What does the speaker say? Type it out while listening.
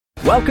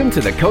Welcome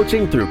to the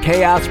Coaching Through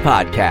Chaos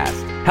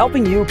podcast,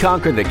 helping you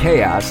conquer the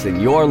chaos in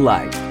your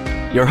life.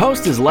 Your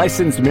host is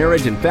licensed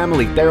marriage and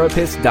family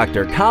therapist,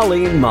 Dr.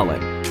 Colleen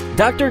Mullen.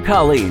 Dr.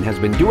 Colleen has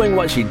been doing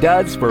what she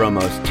does for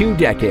almost 2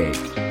 decades.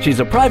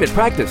 She's a private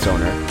practice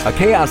owner, a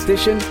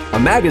chaostician, a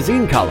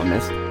magazine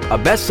columnist, a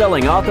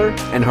best-selling author,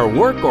 and her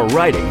work or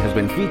writing has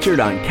been featured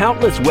on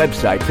countless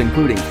websites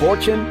including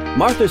Fortune,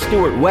 Martha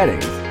Stewart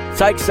Weddings,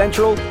 Psych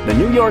Central, The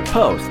New York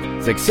Post,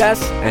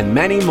 Success, and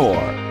many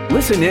more.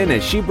 Listen in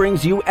as she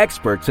brings you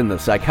experts in the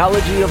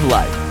psychology of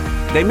life.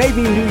 They may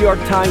be New York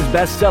Times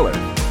bestsellers,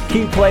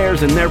 key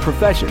players in their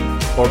profession,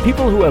 or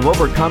people who have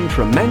overcome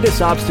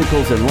tremendous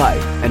obstacles in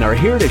life and are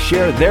here to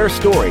share their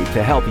story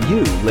to help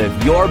you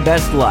live your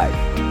best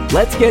life.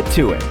 Let's get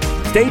to it.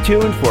 Stay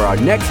tuned for our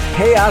next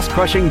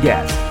chaos-crushing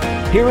guest.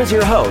 Here is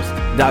your host,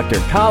 Dr.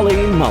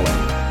 Colleen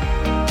Mullen.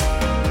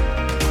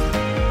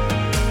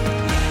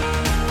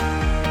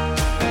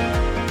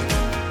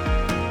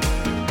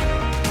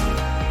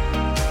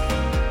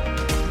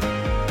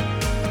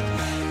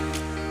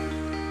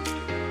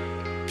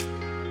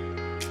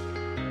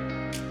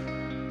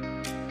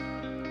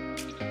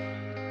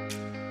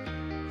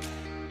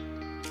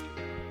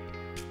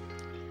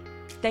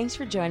 Thanks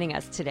for joining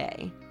us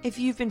today. If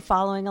you've been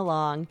following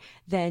along,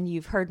 then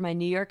you've heard my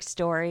New York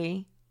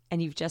story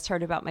and you've just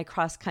heard about my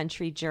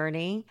cross-country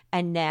journey.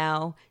 And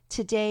now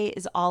today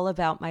is all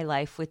about my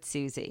life with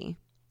Susie.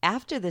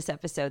 After this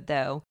episode,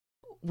 though,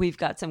 we've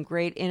got some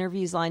great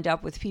interviews lined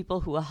up with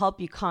people who will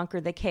help you conquer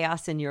the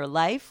chaos in your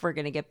life. We're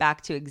going to get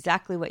back to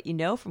exactly what you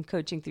know from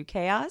Coaching Through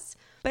Chaos.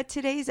 But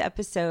today's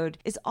episode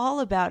is all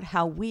about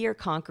how we are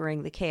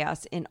conquering the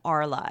chaos in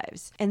our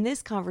lives. In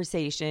this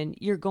conversation,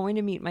 you're going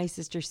to meet my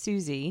sister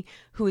Susie,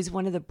 who is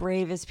one of the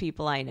bravest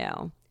people I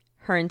know.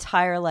 Her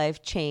entire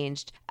life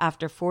changed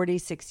after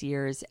 46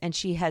 years, and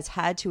she has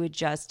had to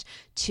adjust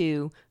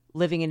to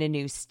living in a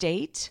new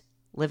state,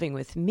 living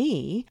with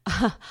me,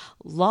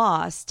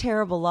 loss,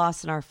 terrible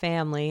loss in our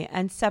family,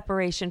 and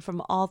separation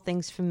from all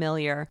things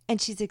familiar, and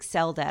she's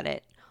excelled at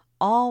it,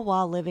 all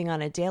while living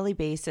on a daily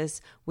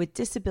basis with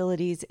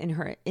disabilities in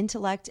her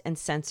intellect and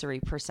sensory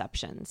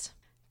perceptions.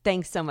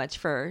 Thanks so much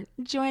for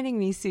joining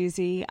me,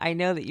 Susie. I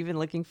know that you've been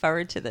looking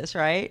forward to this,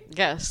 right?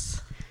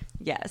 Yes.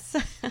 Yes.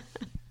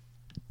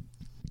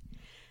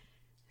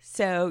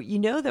 So you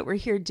know that we're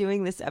here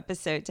doing this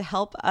episode to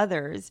help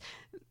others,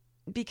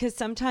 because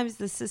sometimes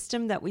the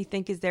system that we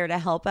think is there to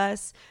help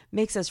us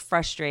makes us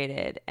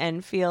frustrated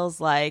and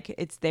feels like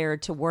it's there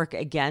to work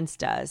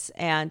against us.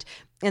 And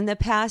in the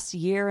past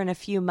year and a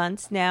few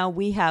months now,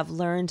 we have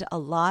learned a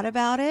lot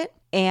about it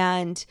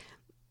and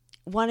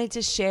wanted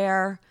to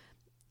share,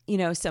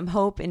 some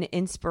hope and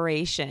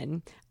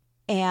inspiration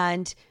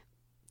and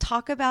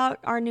talk about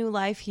our new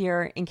life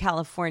here in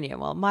California.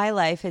 Well, my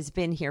life has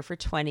been here for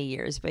 20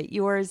 years, but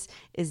yours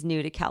is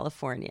new to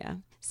California.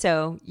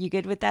 So you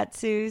good with that,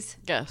 Suze?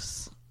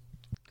 Yes.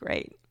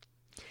 Great.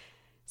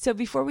 So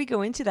before we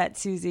go into that,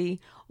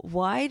 Susie,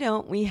 why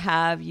don't we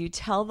have you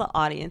tell the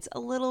audience a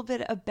little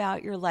bit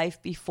about your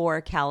life before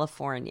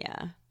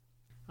California?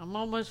 I'm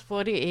almost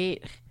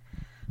 48.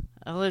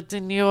 I lived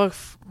in New York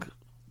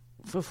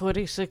for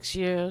 46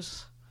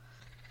 yeas.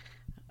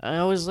 I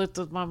always lived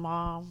with my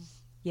mom.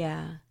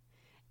 Yeah.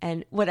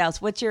 And what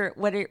else? What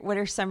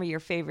are some of your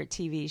favorite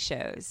TV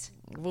shows?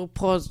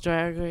 RuPaul's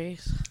Drag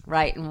Race.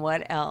 Right, and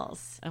what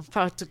else? And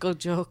Practical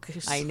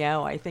Jokers. I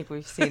know. I think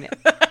we've seen it.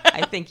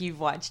 I think you've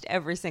watched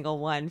every single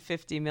one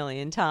 50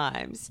 million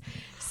times.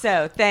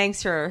 So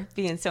thanks for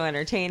being so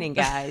entertaining,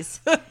 guys.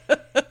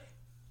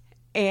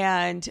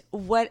 And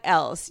what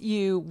else?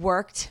 You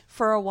worked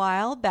for a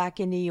while back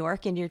in New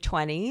York in your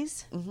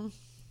 20s. Mm-hmm.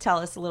 Tell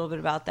us a little bit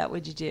about that.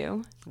 What'd you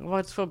do? I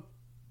worked for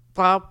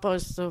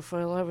Blockbuster for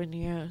 11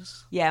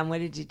 years. Yeah, and what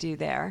did you do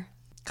there?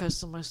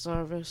 Customer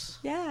service.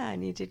 Yeah,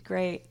 and you did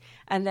great.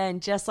 And then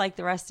just like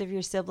the rest of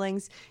your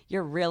siblings,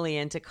 you're really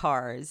into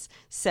cars.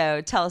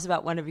 So tell us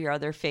about one of your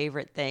other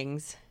favorite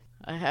things.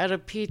 I had a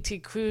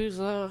PT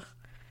Cruiser.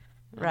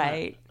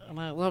 Right. And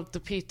I loved the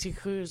PT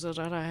Cruiser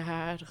that I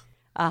had.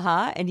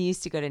 Uh-huh. And you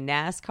used to go to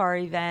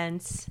NASCAR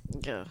events.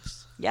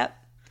 Yes. Yep.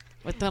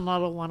 With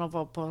another one of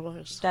our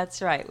brothers.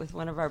 That's right. With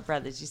one of our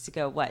brothers. Used to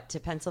go, what, to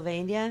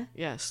Pennsylvania?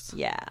 Yes.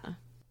 Yeah.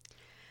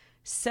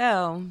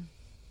 So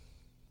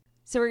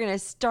we're going to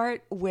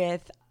start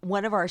with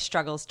one of our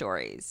struggle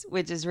stories,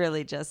 which is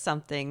really just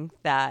something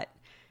that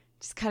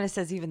just kind of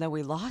says, even though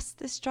we lost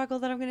this struggle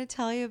that I'm going to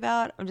tell you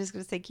about, I'm just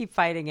going to say, keep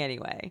fighting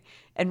anyway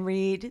and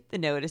read the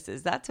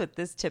notices. That's what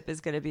this tip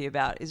is going to be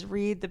about, is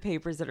read the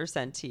papers that are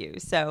sent to you.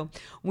 So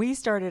we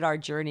started our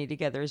journey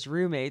together as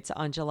roommates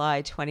on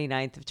July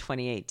 29th of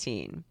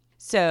 2018.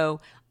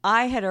 So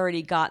I had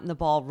already gotten the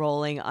ball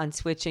rolling on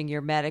switching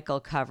your medical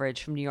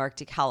coverage from New York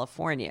to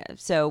California.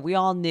 So we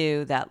all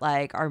knew that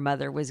our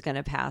mother was going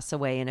to pass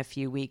away in a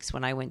few weeks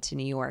when I went to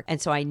New York. And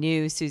so I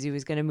knew Susie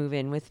was going to move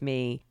in with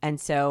me. And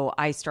so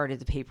I started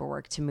the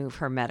paperwork to move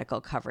her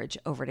medical coverage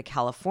over to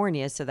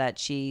California so that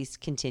she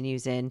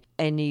continues in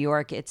New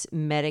York. It's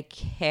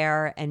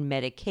Medicare and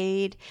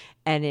Medicaid.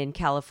 And in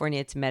California,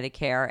 it's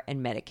Medicare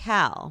and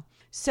Medi-Cal.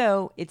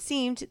 So it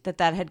seemed that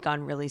that had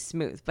gone really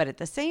smooth. But at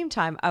the same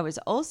time, I was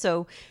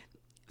also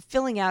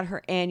filling out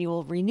her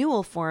annual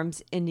renewal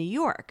forms in New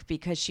York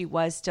because she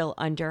was still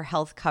under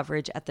health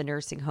coverage at the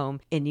nursing home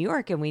in New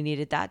York, and we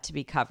needed that to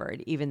be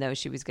covered, even though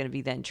she was going to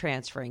be then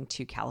transferring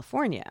to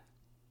California.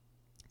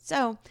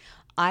 So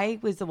I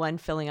was the one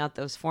filling out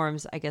those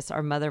forms. I guess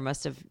our mother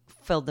must have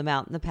filled them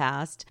out in the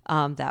past.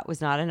 That was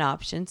not an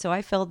option. So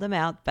I filled them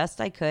out best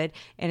I could.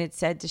 And it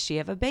said, does she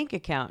have a bank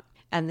account?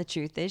 And the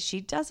truth is she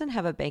doesn't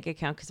have a bank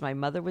account because my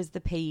mother was the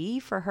payee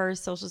for her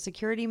Social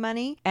Security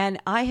money. And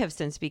I have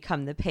since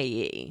become the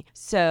payee.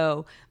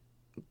 So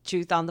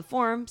truth on the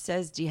form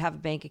says, do you have a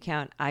bank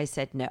account? I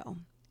said no.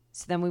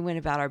 So then we went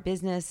about our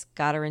business,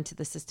 got her into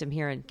the system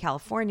here in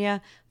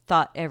California,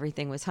 thought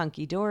everything was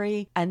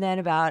hunky-dory. And then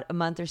about a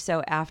month or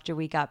so after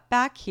we got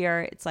back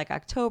here, it's like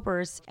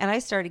October, and I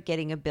started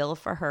getting a bill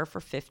for her for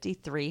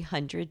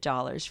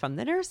 $5,300 from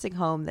the nursing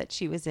home that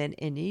she was in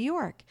New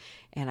York.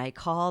 And I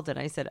called and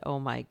I said, oh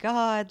my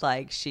God,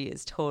 like she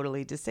is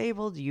totally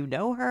disabled. You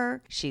know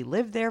her. She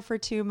lived there for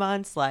 2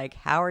 months. Like,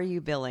 how are you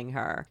billing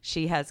her?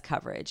 She has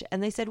coverage.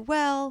 And they said,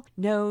 well,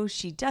 no,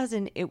 she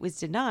doesn't. It was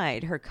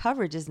denied. Her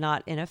coverage is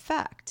not in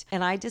effect.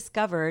 And I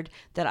discovered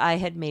that I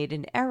had made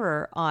an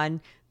error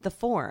on the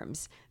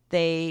forms.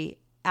 They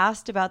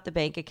asked about the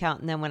bank account.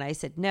 And then when I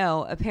said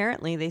no,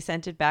 apparently they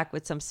sent it back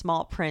with some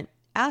small print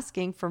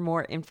asking for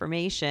more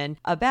information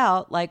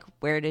about like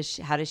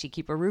how does she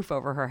keep a roof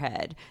over her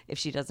head if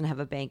she doesn't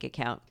have a bank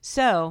account.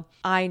 So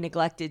I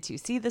neglected to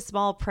see the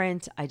small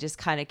print. I just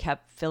kind of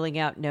kept filling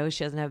out no,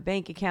 she doesn't have a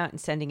bank account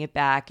and sending it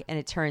back. And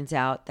it turns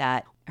out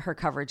that her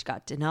coverage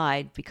got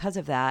denied because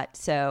of that.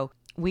 So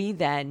we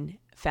then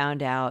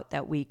found out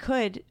that we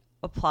could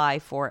apply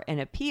for an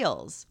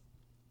appeals,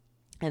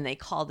 and they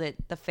called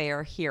it the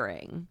fair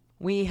hearing.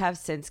 We have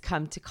since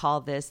come to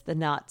call this the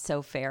not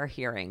so fair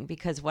hearing,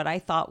 because what I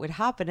thought would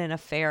happen in a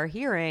fair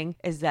hearing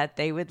is that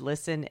they would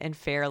listen and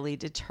fairly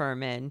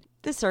determine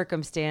the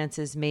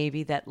circumstances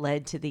maybe that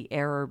led to the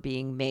error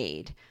being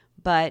made.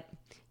 But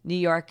New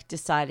York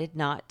decided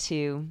not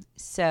to.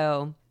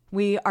 So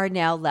we are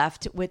now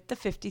left with the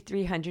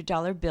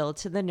 $5,300 bill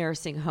to the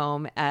nursing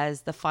home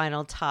as the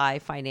final tie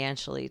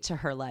financially to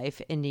her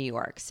life in New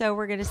York. So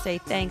we're going to say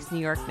thanks,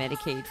 New York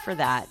Medicaid, for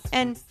that.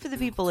 And for the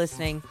people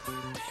listening,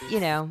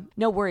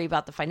 no worry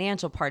about the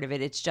financial part of it.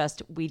 It's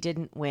just we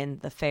didn't win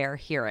the fair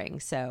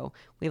hearing. So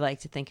we like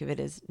to think of it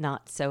as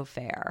not so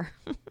fair.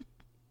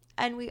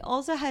 And we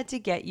also had to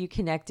get you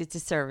connected to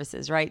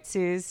services, right,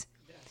 Suze?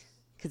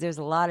 Because there's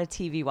a lot of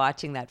TV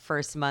watching that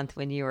first month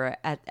when you were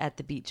at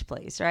the beach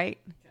place, right?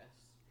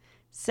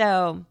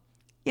 So,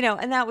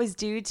 and that was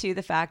due to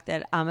the fact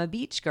that I'm a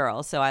beach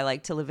girl. So I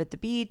like to live at the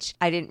beach.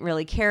 I didn't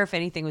really care if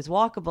anything was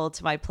walkable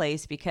to my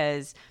place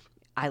because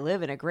I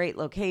live in a great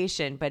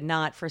location, but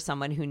not for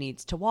someone who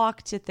needs to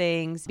walk to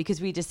things,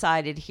 because we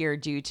decided here,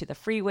 due to the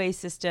freeway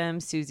system,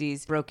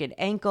 Susie's broken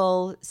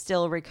ankle,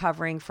 still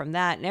recovering from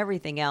that and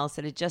everything else,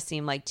 that it just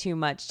seemed like too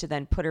much to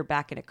then put her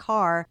back in a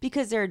car,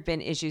 because there had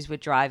been issues with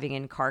driving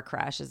and car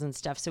crashes and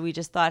stuff. So we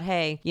just thought,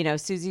 hey,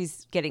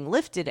 Susie's getting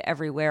lifted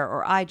everywhere,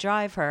 or I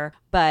drive her,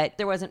 but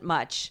there wasn't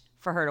much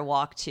for her to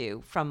walk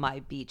to from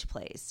my beach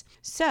place.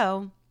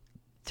 So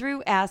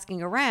through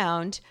asking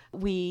around,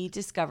 we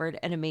discovered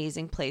an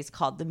amazing place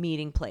called the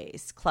Meeting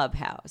Place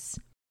Clubhouse.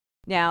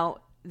 Now,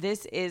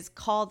 this is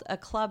called a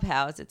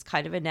clubhouse. It's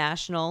kind of a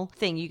national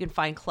thing. You can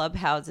find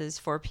clubhouses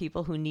for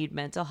people who need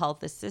mental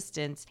health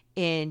assistance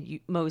in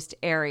most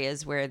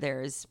areas where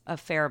there's a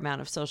fair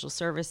amount of social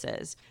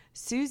services.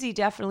 Susie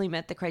definitely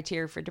met the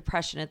criteria for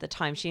depression at the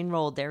time she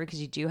enrolled there,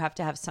 because you do have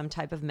to have some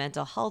type of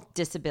mental health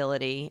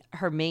disability.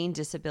 Her main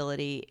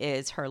disability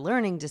is her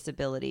learning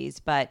disabilities,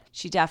 but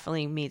she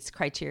definitely meets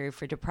criteria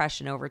for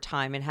depression over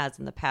time and has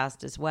in the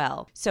past as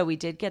well. So we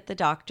did get the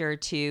doctor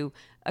to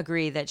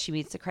agree that she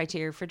meets the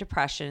criteria for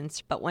depression,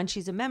 but when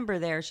she's a member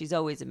there, she's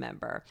always a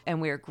member,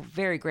 and we're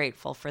very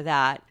grateful for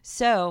that.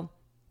 So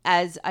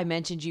as I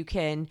mentioned, you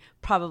can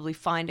probably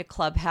find a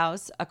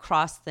clubhouse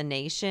across the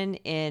nation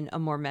in a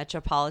more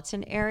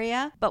metropolitan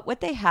area. But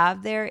what they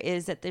have there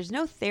is that there's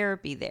no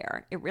therapy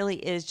there. It really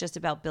is just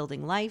about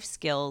building life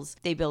skills.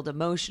 They build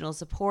emotional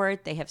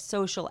support, they have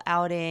social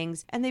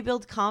outings, and they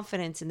build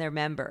confidence in their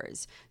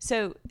members.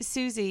 So,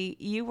 Susie,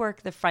 you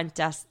work the front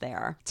desk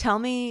there. Tell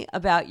me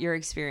about your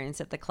experience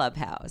at the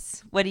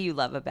clubhouse. What do you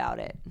love about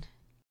it?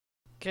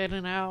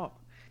 Getting out,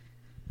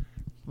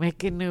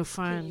 making new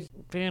friends,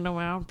 being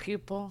around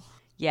people.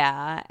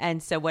 Yeah,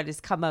 and so what has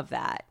come of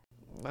that?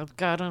 I've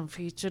gotten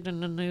featured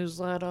in the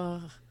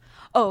newsletter.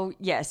 Oh,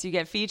 yes, you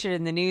get featured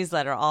in the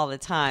newsletter all the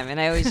time. And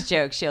I always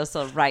joke, she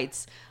also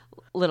writes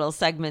little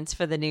segments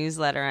for the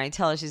newsletter. And I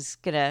tell her she's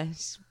going to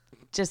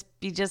just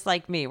be just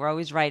like me. We're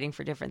always writing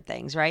for different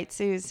things, right,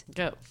 Suze?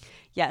 Yep.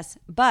 Yes,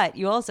 but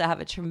you also have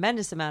a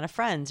tremendous amount of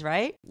friends,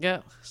 right?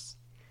 Yes.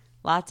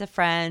 Lots of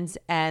friends.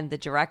 And the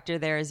director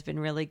there has been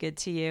really good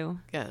to you?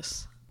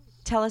 Yes.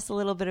 Tell us a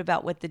little bit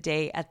about what the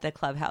day at the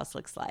clubhouse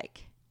looks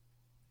like.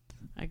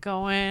 I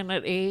go in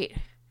at 8,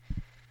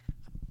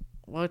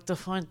 work the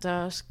front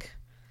desk.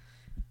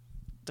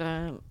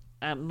 Then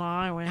at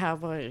 9 we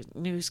have a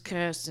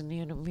newscast and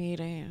unit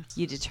meeting.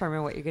 You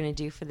determine what you're going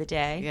to do for the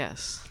day?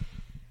 Yes.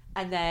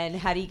 And then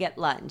how do you get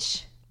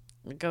lunch?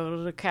 We go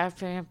to the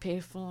cafe and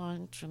pay for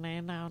lunch, and they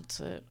announce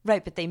it.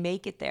 Right, but they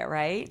make it there,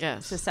 right?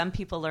 Yes. So some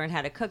people learn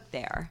how to cook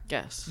there.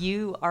 Yes.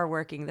 You are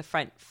working the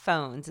front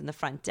phones and the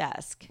front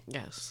desk.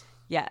 Yes.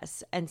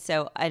 Yes. And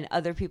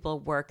other people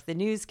work the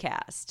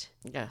newscast.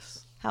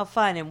 Yes. How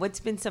fun. And what's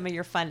been some of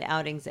your fun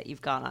outings that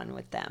you've gone on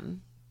with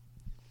them?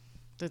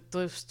 The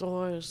thrift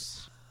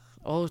stores,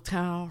 Old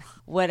Town.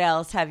 What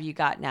else have you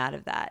gotten out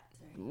of that?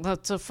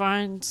 Lots of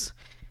finds.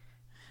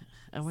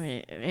 And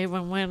we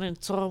even went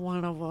and saw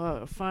one of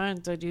our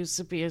friends that used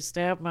to be a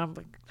staff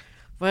member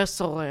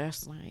wrestle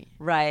last night.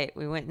 Right.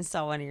 We went and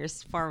saw one of your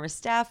former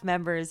staff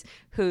members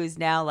who's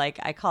now, like,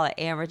 I call it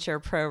amateur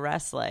pro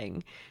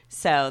wrestling.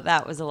 So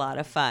that was a lot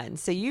of fun.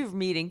 So you're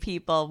meeting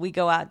people. We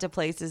go out to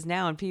places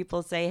now and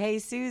people say, hey,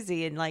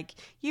 Susie. And like,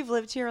 you've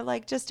lived here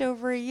like just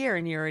over a year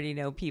and you already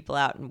know people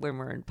out when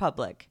we're in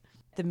public.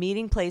 The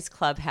Meeting Place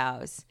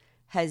Clubhouse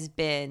has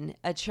been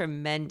a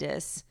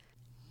tremendously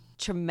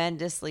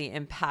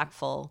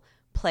impactful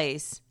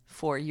place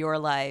for your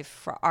life,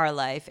 for our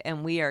life,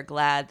 and we are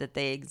glad that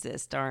they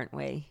exist, aren't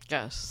we?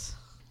 Yes.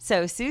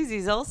 So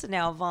Susie's also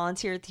now a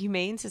volunteer at the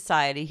Humane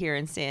Society here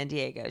in San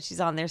Diego. She's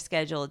on their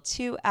schedule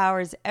 2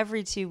 hours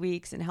every 2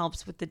 weeks and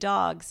helps with the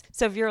dogs.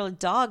 So if you're a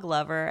dog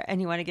lover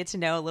and you want to get to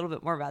know a little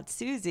bit more about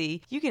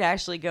Susie, you can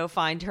actually go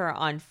find her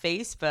on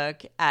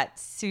Facebook at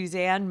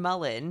Suzanne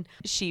Mullen.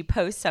 She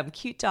posts some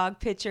cute dog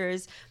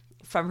pictures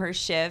from her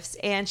shifts,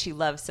 and she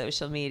loves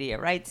social media,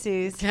 right,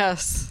 Suze?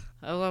 Yes.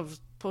 I love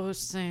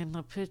posting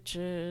the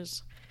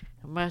pictures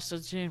and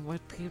messaging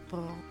with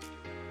people.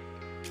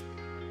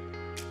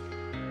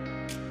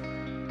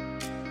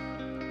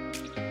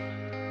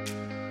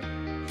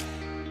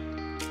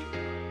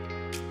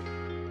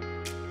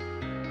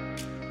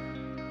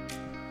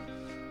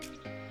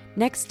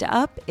 Next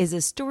up is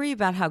a story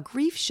about how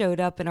grief showed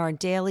up in our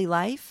daily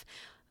life.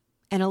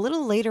 And a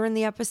little later in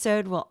the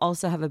episode, we'll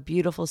also have a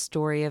beautiful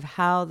story of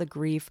how the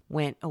grief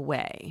went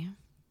away.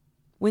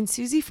 When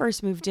Susie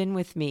first moved in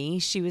with me,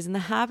 she was in the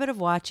habit of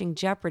watching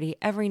Jeopardy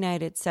every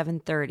night at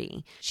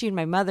 7:30. She and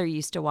my mother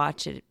used to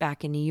watch it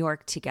back in New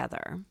York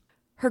together.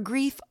 Her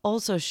grief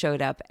also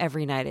showed up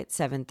every night at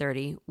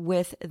 7:30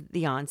 with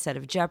the onset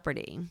of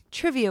Jeopardy.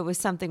 Trivia was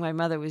something my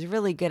mother was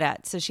really good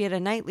at, so she had a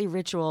nightly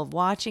ritual of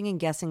watching and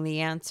guessing the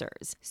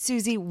answers.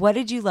 Susie, what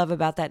did you love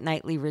about that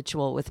nightly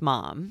ritual with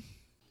Mom?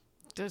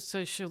 Just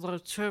that she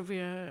loved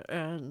trivia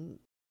and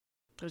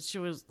that she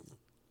was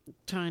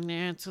trying to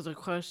answer the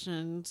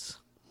questions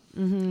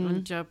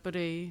on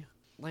Jeopardy,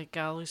 like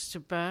Alex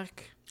Trebek.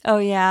 Oh,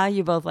 yeah?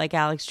 You both like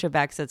Alex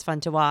Trebek, so it's fun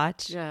to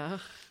watch? Yeah.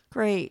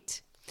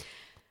 Great.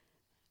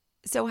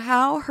 So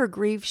how her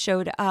grief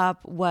showed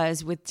up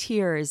was with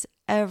tears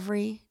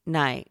every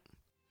night.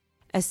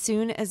 As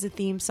soon as the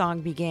theme song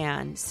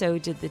began, so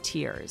did the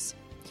tears.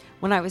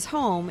 When I was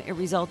home, it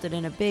resulted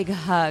in a big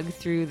hug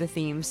through the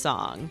theme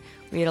song.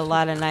 We had a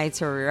lot of nights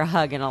where we were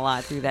hugging a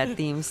lot through that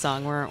theme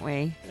song, weren't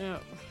we? Yeah.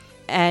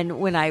 And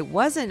when I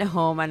wasn't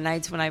home, on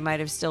nights when I might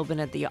have still been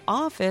at the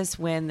office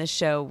when the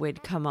show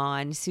would come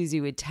on,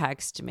 Susie would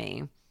text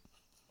me.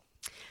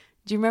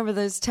 Do you remember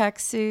those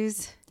texts,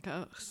 Suze?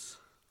 Yes.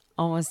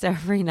 Almost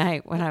every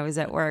night when I was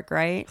at work,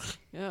 right?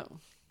 Yeah.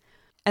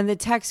 And the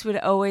text would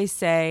always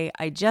say,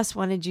 I just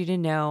wanted you to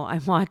know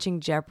I'm watching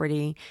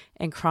Jeopardy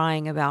and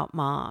crying about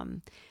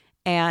Mom.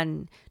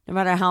 And no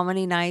matter how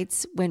many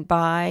nights went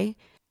by,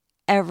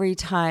 every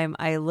time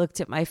I looked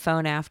at my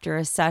phone after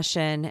a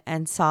session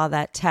and saw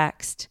that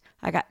text,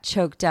 I got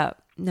choked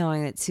up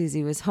knowing that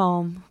Susie was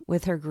home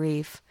with her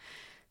grief,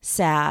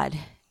 sad,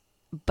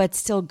 but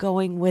still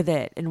going with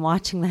it and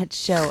watching that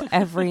show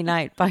every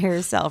night by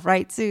herself.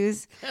 Right,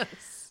 Suze? Yes.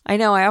 I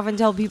know. I often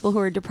tell people who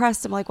are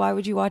depressed, I'm like, why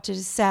would you watch a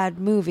sad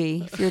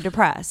movie if you're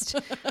depressed?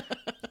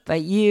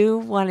 But you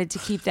wanted to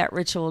keep that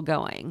ritual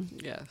going.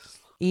 Yes.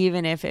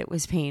 Even if it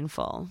was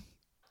painful.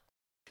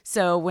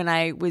 So when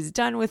I was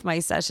done with my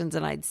sessions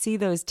and I'd see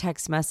those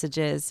text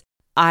messages,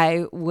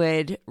 I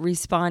would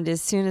respond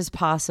as soon as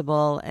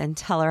possible and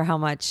tell her how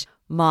much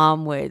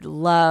Mom would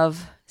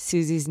love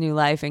Susie's new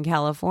life in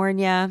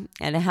California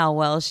and how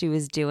well she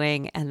was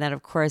doing. And then,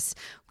 of course,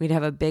 we'd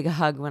have a big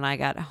hug when I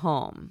got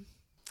home.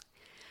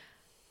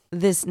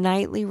 This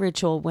nightly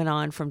ritual went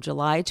on from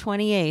July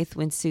 28th,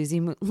 when Susie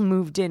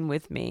moved in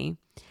with me,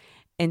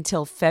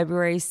 until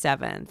February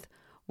 7th,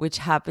 which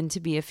happened to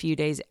be a few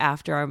days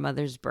after our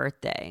mother's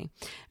birthday.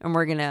 And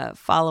we're going to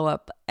follow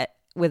up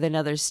with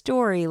another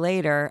story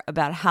later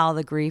about how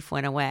the grief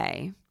went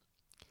away.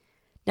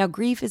 Now,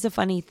 grief is a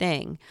funny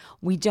thing.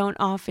 We don't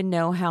often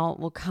know how it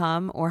will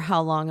come or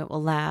how long it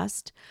will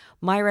last.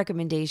 My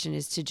recommendation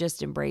is to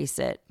just embrace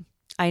it.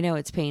 I know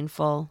it's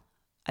painful.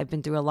 I've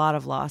been through a lot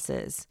of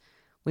losses.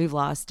 We've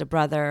lost a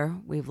brother.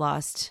 We've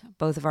lost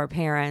both of our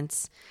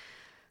parents.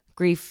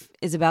 Grief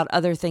is about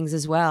other things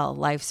as well.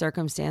 Life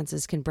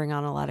circumstances can bring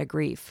on a lot of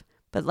grief.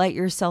 But let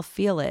yourself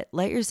feel it.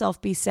 Let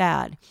yourself be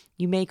sad.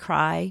 You may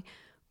cry,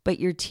 but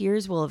your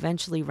tears will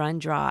eventually run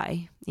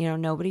dry. You know,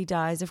 nobody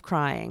dies of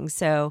crying.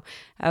 So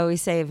I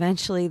always say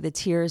eventually the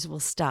tears will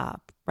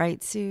stop.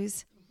 Right,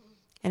 Suze?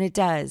 And it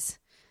does.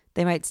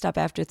 They might stop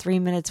after 3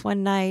 minutes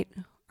one night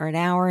or an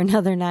hour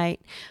another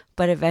night,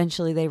 but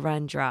eventually they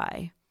run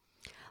dry.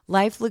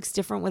 Life looks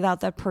different without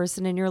that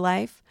person in your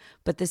life,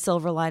 but the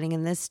silver lining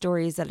in this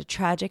story is that a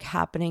tragic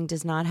happening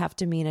does not have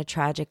to mean a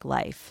tragic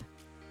life.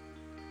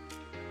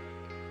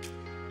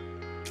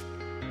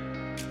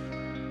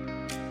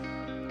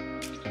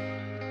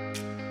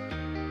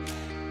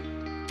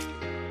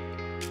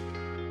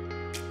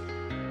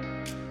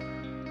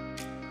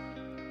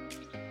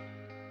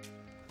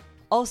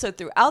 Also,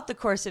 throughout the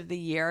course of the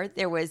year,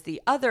 there was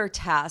the other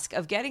task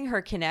of getting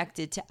her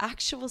connected to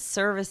actual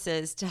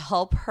services to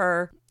help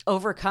her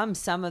overcome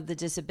some of the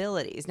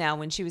disabilities. Now,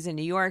 when she was in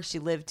New York, she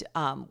lived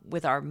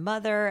with our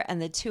mother,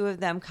 and the two of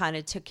them kind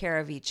of took care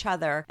of each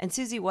other. And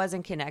Susie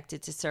wasn't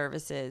connected to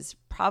services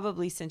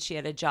probably since she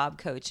had a job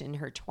coach in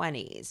her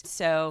 20s.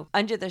 So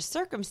under the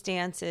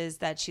circumstances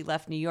that she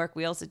left New York,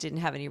 we also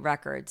didn't have any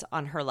records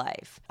on her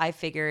life. I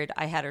figured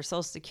I had her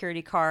social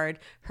security card,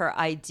 her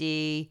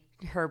ID,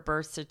 her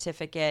birth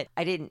certificate.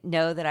 I didn't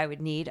know that I would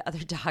need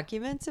other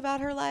documents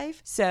about her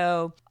life.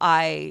 So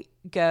I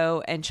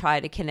go and try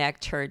to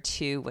connect her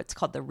to what's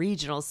called the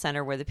regional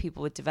center, where the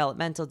people with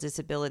developmental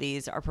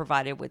disabilities are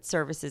provided with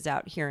services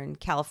out here in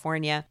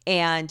California.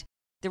 And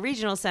the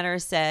regional center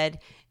said,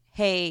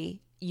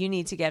 hey, you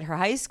need to get her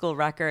high school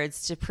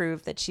records to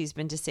prove that she's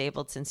been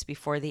disabled since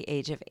before the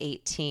age of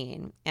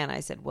 18. And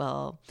I said,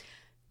 well,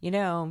 you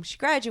know, she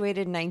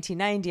graduated in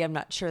 1990. I'm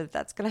not sure that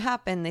that's going to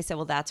happen. They said,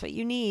 well, that's what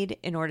you need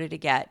in order to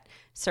get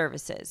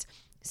services.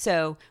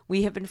 So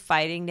we have been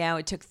fighting now.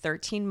 It took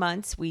 13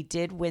 months. We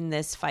did win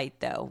this fight,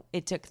 though.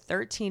 It took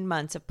 13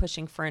 months of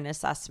pushing for an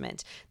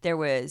assessment. There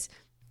was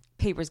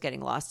papers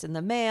getting lost in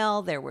the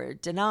mail. There were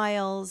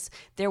denials.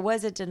 There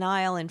was a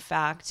denial, in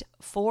fact,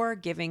 for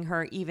giving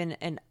her even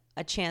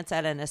a chance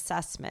at an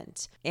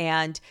assessment.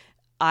 And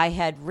I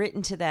had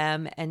written to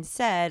them and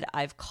said,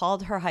 I've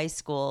called her high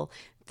school.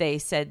 They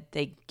said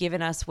they'd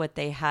given us what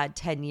they had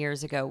 10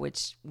 years ago,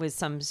 which was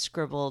some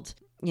scribbled,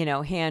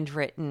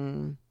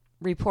 handwritten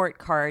report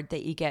card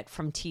that you get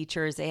from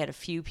teachers. They had a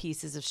few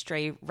pieces of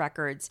stray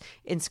records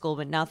in school,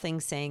 but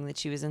nothing saying that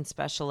she was in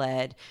special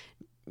ed,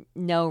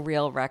 no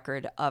real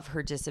record of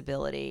her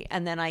disability.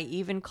 And then I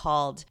even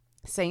called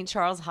St.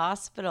 Charles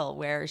Hospital,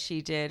 where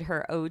she did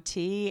her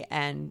OT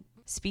and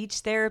speech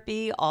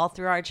therapy all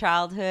through our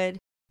childhood.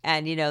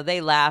 And,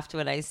 they laughed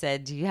when I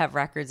said, do you have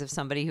records of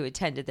somebody who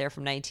attended there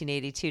from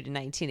 1982 to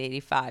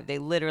 1985? They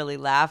literally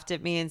laughed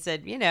at me and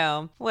said,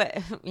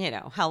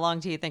 how long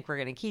do you think we're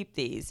going to keep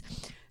these?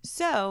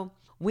 So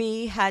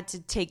we had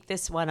to take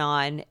this one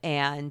on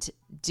and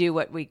do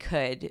what we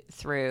could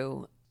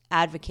through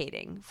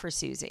advocating for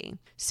Susie.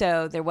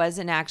 So there was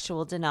an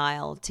actual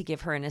denial to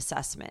give her an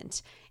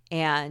assessment.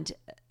 And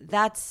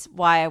that's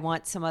why I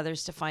want some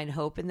others to find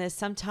hope in this.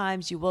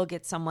 Sometimes you will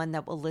get someone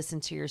that will listen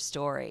to your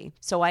story.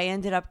 So I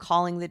ended up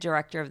calling the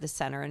director of the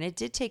center, and it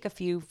did take a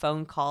few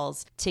phone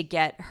calls to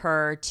get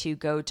her to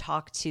go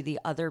talk to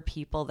the other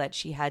people that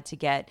she had to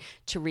get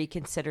to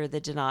reconsider the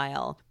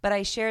denial. But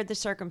I shared the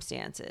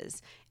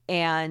circumstances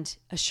and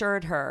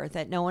assured her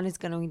that no one is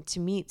going to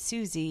meet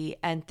Susie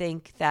and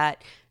think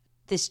that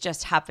this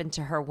just happened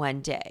to her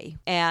one day.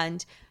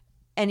 And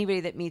anybody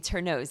that meets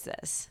her knows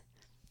this.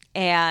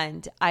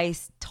 And I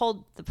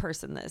told the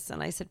person this,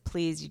 and I said,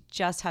 please, you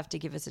just have to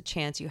give us a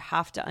chance. You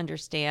have to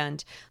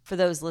understand. For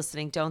those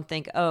listening, don't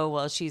think, oh,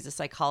 well, she's a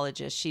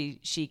psychologist.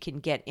 She can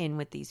get in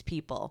with these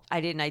people.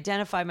 I didn't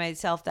identify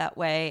myself that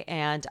way,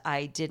 and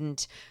I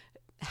didn't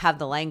have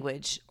the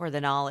language or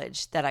the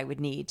knowledge that I would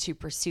need to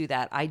pursue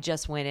that. I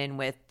just went in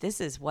with, this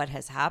is what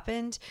has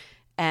happened,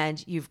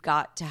 and you've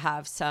got to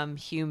have some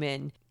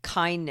human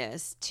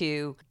kindness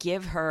to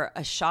give her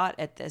a shot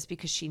at this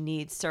because she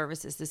needs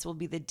services. This will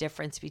be the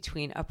difference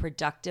between a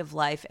productive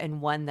life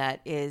and one that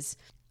is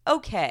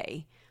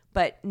okay,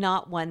 but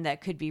not one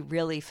that could be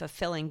really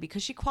fulfilling,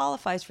 because she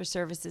qualifies for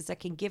services that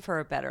can give her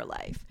a better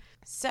life.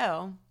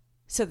 So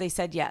they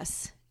said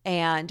yes.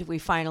 And we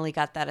finally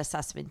got that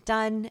assessment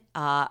done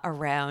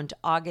around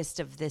August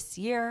of this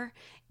year.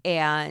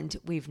 And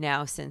we've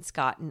now since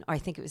gotten, or I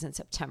think it was in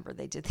September,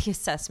 they did the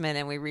assessment,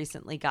 and we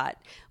recently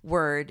got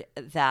word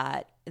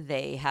that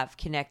they have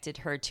connected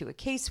her to a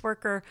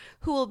caseworker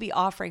who will be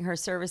offering her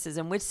services.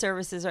 And which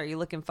services are you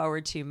looking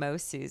forward to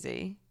most,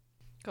 Susie?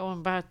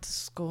 Going back to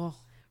school.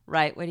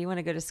 Right. What do you want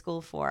to go to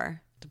school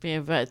for? To be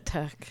a vet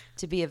tech.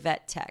 To be a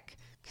vet tech,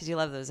 because you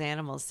love those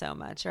animals so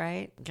much,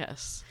 right?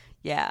 Yes.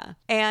 Yeah.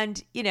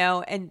 And,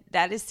 and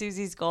that is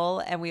Susie's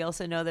goal. And we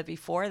also know that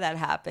before that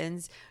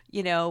happens,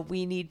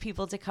 we need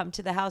people to come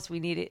to the house.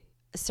 We need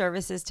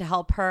services to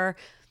help her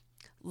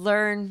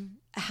learn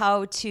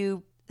how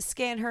to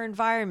scan her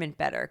environment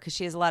better, because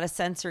she has a lot of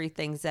sensory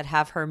things that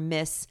have her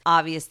miss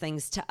obvious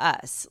things to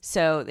us.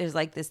 So there's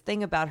like this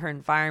thing about her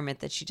environment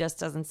that she just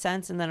doesn't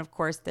sense. And then, of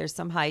course, there's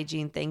some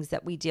hygiene things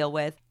that we deal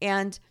with.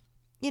 And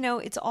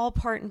it's all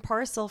part and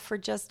parcel for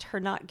just her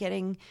not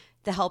getting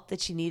the help that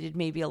she needed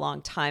maybe a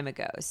long time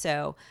ago.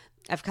 So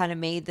I've kind of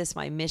made this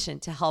my mission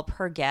to help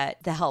her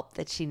get the help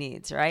that she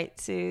needs, right,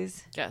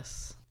 Suze?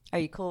 Yes. Are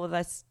you cool with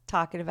us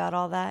talking about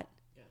all that?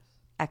 Yes.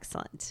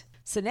 Excellent.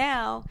 So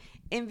now,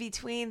 in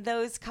between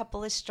those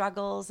couple of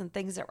struggles and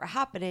things that were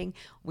happening,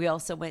 we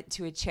also went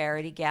to a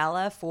charity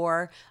gala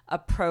for a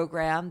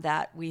program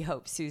that we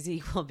hope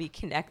Susie will be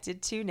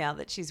connected to now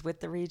that she's with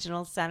the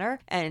regional center.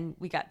 And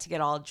we got to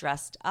get all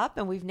dressed up,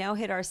 and we've now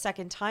hit our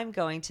second time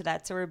going to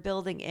that. So we're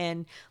building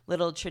in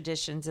little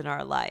traditions in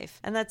our life.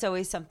 And that's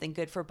always something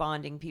good for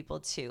bonding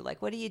people too.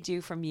 Like, what do you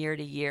do from year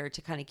to year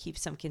to kind of keep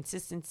some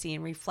consistency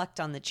and reflect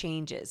on the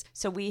changes?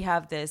 So we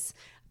have this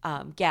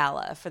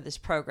gala for this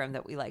program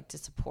that we like to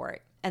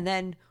support. And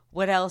then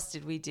what else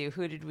did we do?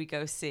 Who did we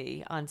go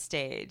see on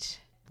stage?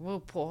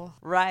 RuPaul.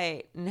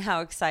 Right. And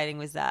how exciting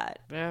was that?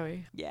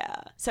 Very. Yeah.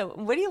 So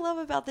what do you love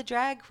about the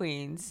drag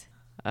queens?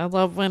 I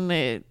love when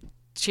they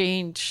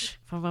change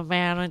from a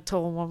man into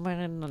a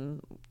woman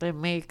and their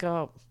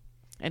makeup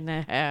and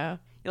their hair.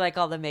 You like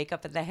all the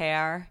makeup and the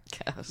hair?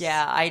 Yes.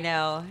 Yeah, I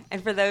know.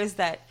 And for those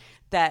that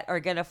are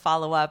going to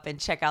follow up and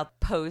check out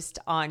the post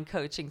on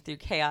Coaching Through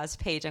Chaos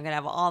page, I'm going to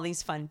have all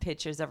these fun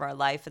pictures of our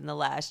life in the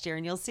last year.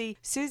 And you'll see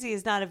Susie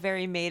is not a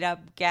very made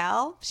up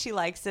gal. She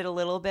likes it a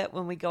little bit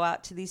when we go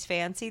out to these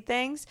fancy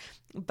things.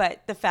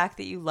 But the fact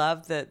that you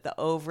love the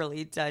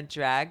overly done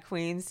drag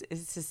queens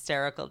is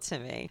hysterical to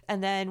me.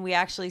 And then we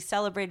actually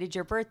celebrated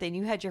your birthday, and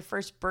you had your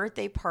first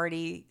birthday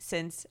party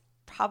since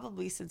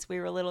we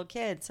were little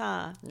kids,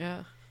 huh?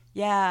 Yeah.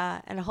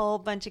 Yeah, and a whole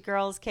bunch of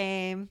girls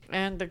came.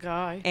 And a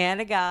guy.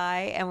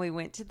 And we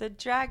went to the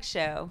drag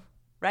show,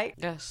 right?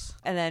 Yes.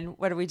 And then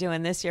what are we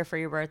doing this year for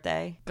your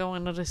birthday?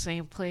 Going to the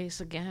same place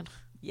again.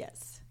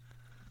 Yes.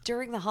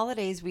 During the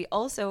holidays, we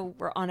also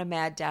were on a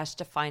mad dash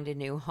to find a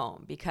new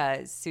home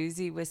because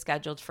Susie was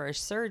scheduled for a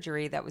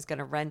surgery that was going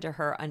to render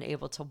her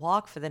unable to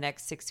walk for the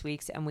next 6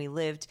 weeks, and we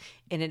lived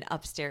in an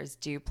upstairs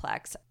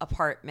duplex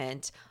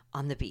apartment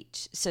on the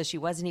beach. So she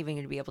wasn't even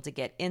going to be able to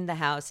get in the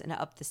house and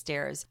up the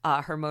stairs.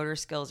 Her motor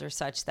skills are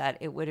such that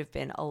it would have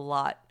been a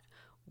lot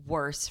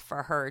worse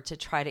for her to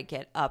try to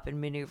get up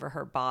and maneuver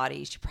her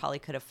body. She probably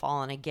could have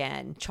fallen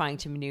again trying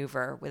to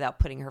maneuver without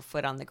putting her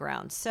foot on the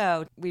ground.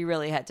 So we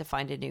really had to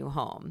find a new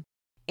home.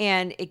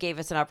 And it gave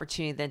us an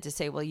opportunity then to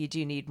say, well, you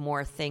do need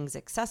more things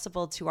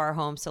accessible to our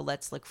home, so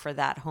let's look for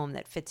that home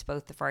that fits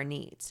both of our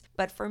needs.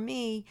 But for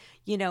me,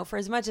 for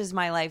as much as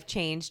my life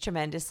changed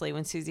tremendously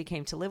when Susie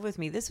came to live with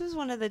me, this was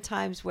one of the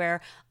times where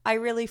I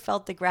really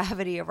felt the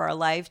gravity of our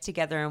life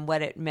together and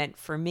what it meant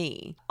for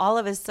me. All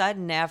of a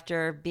sudden,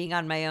 after being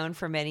on my own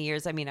for many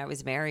years, I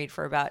was married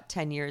for about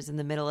 10 years in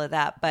the middle of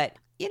that, but,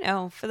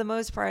 for the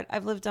most part,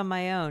 I've lived on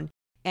my own,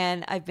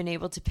 and I've been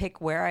able to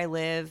pick where I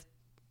live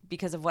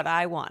because of what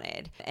I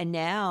wanted. And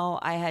now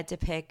I had to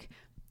pick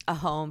a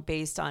home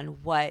based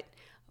on what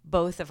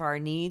both of our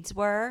needs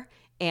were.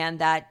 And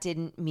that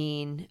didn't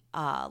mean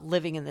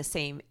living in the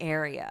same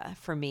area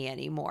for me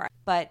anymore.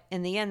 But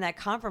in the end, that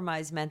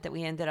compromise meant that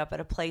we ended up at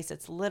a place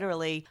that's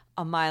literally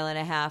 1.5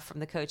 miles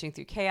from the Coaching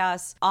Through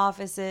Chaos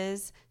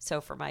offices.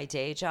 So for my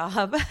day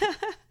job.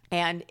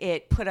 And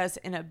it put us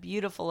in a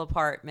beautiful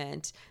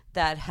apartment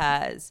that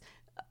has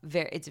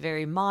it's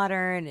very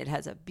modern. It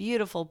has a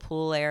beautiful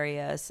pool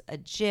area, a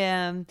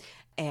gym,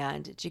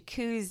 and a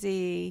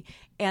jacuzzi.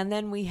 And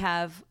then we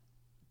have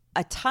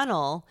a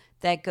tunnel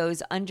that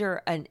goes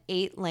under an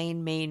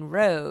 8-lane main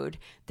road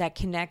that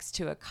connects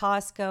to a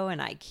Costco, an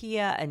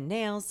IKEA, a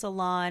nail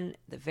salon,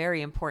 the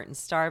very important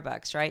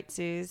Starbucks, right,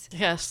 Suze?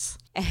 Yes.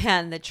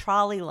 And the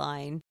trolley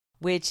line,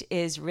 which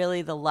is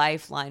really the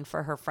lifeline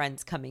for her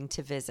friends coming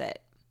to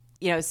visit.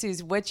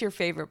 Suze, what's your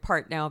favorite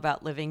part now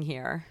about living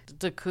here?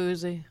 The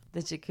jacuzzi. The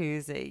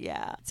jacuzzi,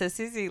 yeah. So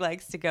Susie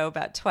likes to go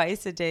about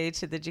twice a day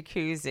to the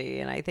jacuzzi,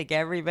 and I think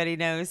everybody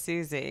knows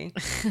Susie.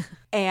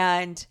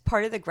 And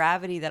part of the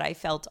gravity that I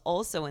felt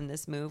also in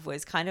this move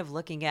was kind of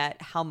looking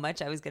at how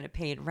much I was going to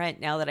pay in rent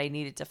now that I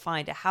needed to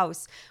find a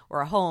house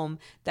or a home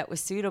that was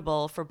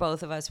suitable for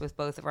both of us with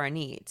both of our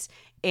needs.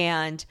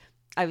 And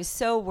I was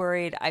so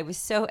worried. I was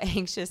so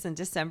anxious in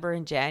December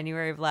and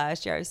January of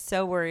last year. I was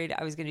so worried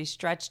I was going to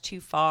stretch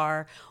too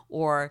far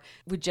or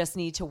would just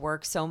need to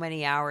work so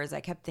many hours.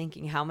 I kept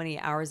thinking, how many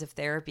hours of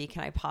therapy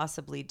can I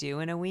possibly do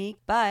in a week?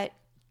 But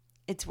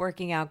it's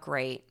working out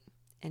great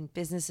and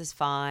business is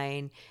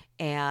fine.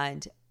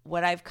 And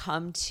what I've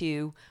come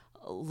to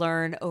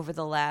learn over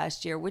the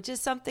last year, which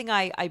is something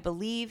I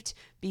believed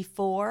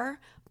before,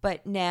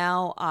 but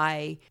now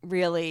I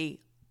really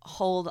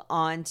hold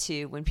on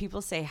to when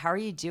people say, how are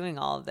you doing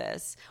all of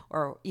this?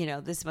 Or,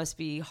 this must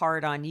be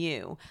hard on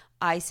you.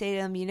 I say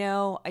to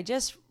them, I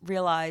just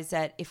realized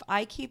that if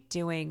I keep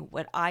doing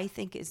what I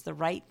think is the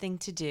right thing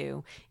to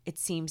do, it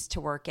seems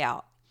to work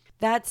out.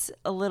 That's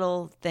a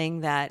little thing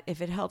that if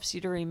it helps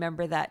you to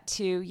remember that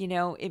too,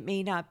 it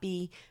may not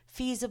be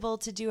feasible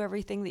to do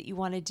everything that you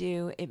want to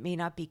do. It may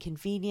not be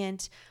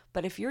convenient,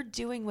 but if you're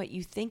doing what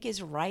you think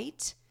is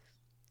right,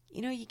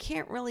 you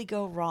can't really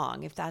go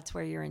wrong if that's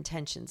where your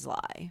intentions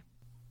lie.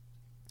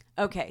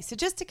 Okay, so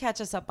just to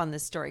catch us up on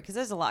this story, because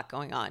there's a lot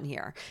going on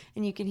here,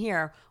 and you can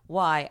hear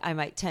why I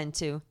might tend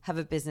to have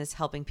a business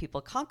helping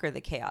people conquer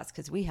the chaos,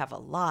 because we have a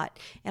lot,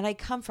 and I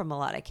come from a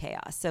lot of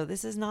chaos. So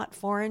this is not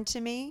foreign to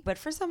me, but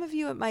for some of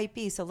you it might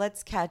be. So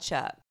let's catch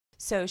up.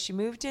 So she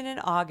moved in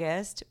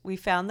August. We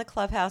found the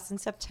clubhouse in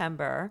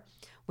September.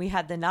 We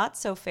had the not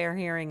so fair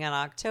hearing in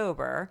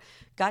October,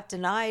 got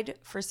denied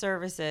for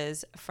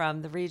services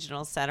from the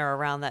regional center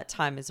around that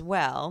time as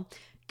well.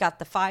 Got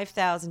the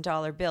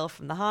 $5,000 bill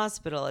from the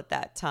hospital at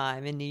that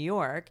time in New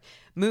York,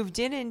 moved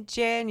in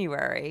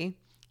January.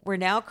 We're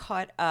now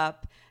caught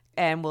up,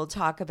 and we'll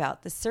talk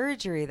about the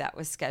surgery that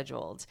was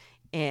scheduled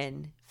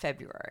in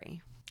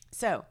February.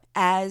 So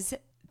as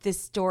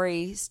this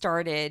story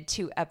started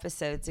 2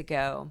 episodes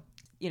ago,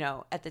 you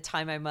know, at the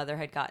time my mother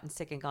had gotten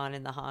sick and gone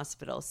in the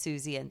hospital,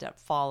 Susie ended up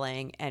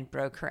falling and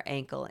broke her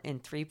ankle in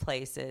 3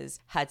 places,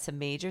 had some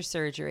major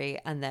surgery,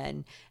 and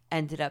then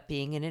ended up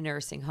being in a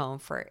nursing home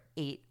for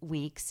 8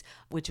 weeks,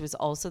 which was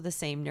also the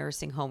same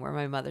nursing home where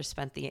my mother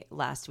spent the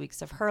last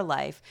weeks of her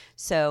life.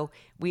 So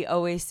we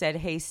always said,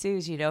 hey,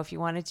 Suze, you know, if you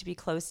wanted to be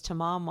close to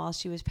mom while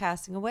she was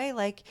passing away,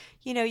 like,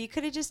 you know, you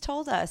could have just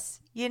told us.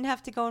 You didn't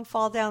have to go and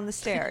fall down the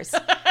stairs.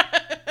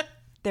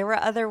 There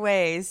were other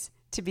ways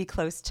to be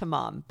close to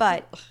mom.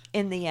 But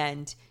in the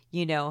end,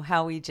 you know,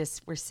 how we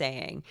just were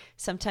saying,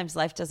 sometimes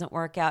life doesn't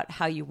work out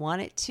how you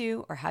want it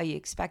to or how you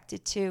expect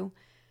it to,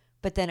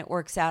 but then it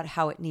works out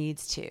how it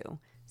needs to.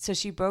 So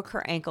she broke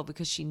her ankle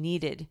because she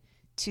needed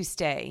to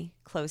stay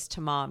close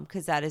to mom,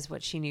 because that is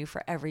what she knew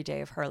for every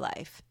day of her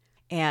life.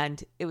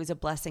 And it was a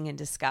blessing in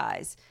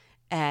disguise.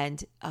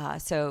 And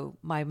so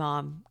my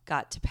mom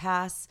got to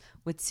pass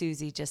with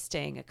Susie just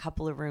staying a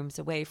couple of rooms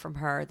away from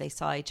her. They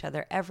saw each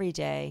other every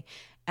day,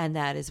 and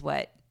that is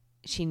what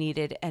she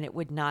needed. And it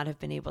would not have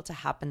been able to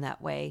happen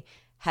that way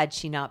had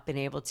she not been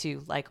able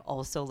to like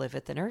also live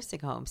at the nursing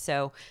home.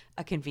 So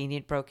a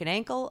convenient broken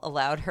ankle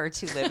allowed her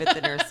to live at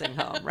the nursing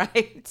home,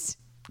 right?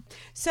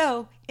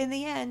 So in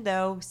the end,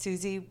 though,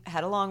 Susie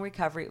had a long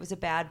recovery. It was a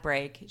bad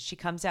break. She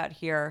comes out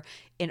here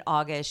in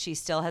August. She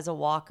still has a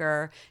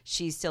walker.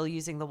 She's still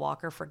using the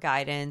walker for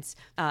guidance.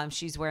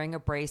 She's wearing a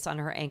brace on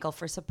her ankle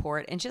for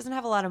support, and she doesn't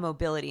have a lot of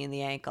mobility in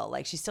the ankle.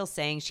 Like, she's still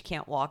saying she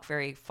can't walk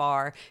very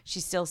far.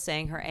 She's still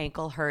saying her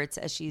ankle hurts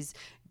as she's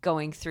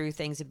going through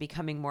things and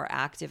becoming more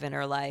active in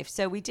her life.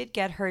 So we did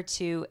get her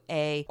to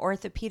a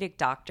orthopedic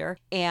doctor,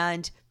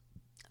 and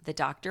the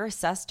doctor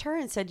assessed her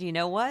and said, you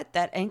know what,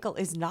 that ankle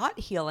is not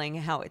healing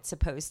how it's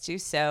supposed to.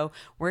 So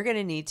we're going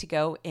to need to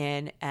go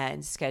in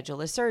and schedule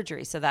a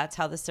surgery. So that's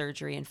how the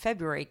surgery in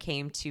February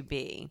came to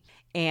be.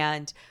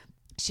 And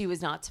she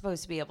was not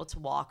supposed to be able to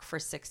walk for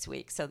 6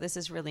 weeks. So this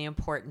is really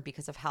important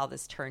because of how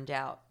this turned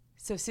out.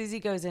 So Susie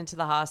goes into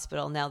the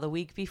hospital. Now, the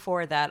week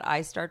before that,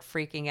 I start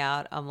freaking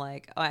out. I'm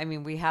like, I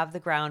mean, we have the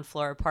ground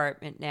floor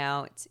apartment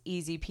now. It's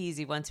easy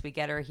peasy once we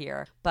get her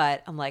here.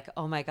 But I'm like,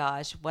 oh my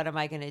gosh, what am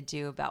I going to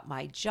do about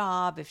my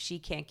job? If she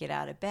can't get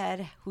out of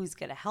bed, who's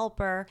going to help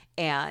her?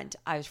 And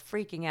I was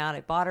freaking out.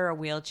 I bought her a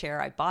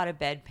wheelchair. I bought a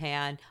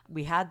bedpan.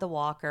 We had the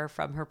walker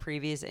from her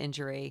previous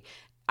injury.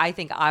 I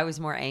think I was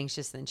more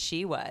anxious than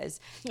she was.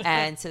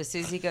 And so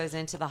Susie goes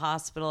into the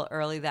hospital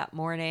early that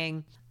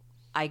morning.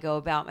 I go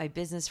about my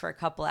business for a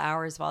couple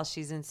hours while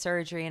she's in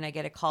surgery, and I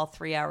get a call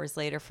 3 hours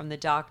later from the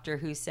doctor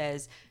who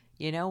says,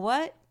 you know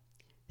what?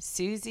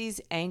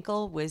 Susie's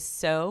ankle was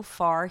so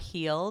far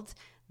healed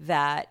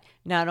that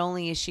not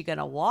only is she going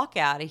to walk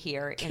out of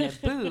here in a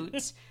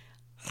boot,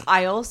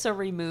 I also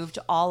removed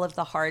all of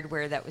the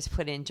hardware that was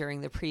put in during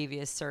the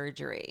previous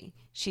surgery.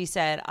 She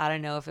said, I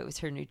don't know if it was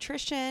her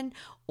nutrition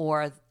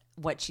or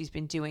what she's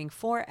been doing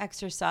for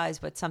exercise,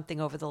 but something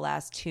over the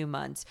last 2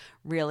 months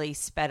really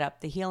sped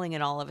up the healing,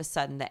 and all of a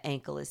sudden the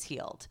ankle is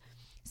healed.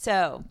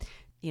 So,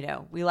 you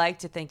know, we like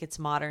to think it's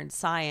modern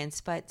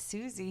science, but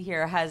Susie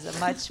here has a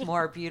much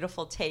more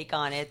beautiful take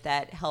on it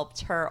that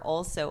helped her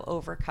also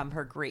overcome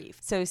her grief.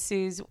 So,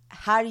 Suze,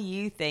 how do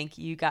you think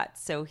you got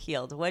so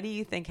healed? What do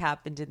you think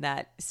happened in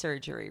that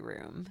surgery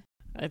room?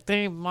 I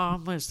think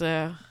Mom was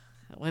there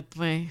with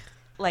me.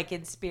 Like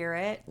in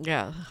spirit?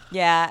 Yeah.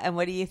 Yeah, and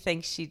what do you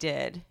think she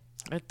did?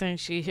 I think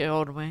she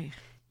healed me.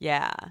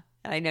 Yeah.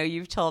 And I know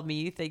you've told me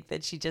you think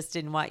that she just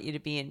didn't want you to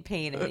be in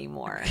pain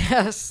anymore.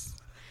 Yes.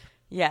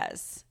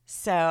 Yes.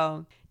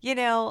 So, you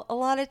know, a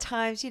lot of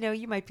times, you know,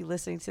 you might be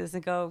listening to this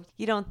and go,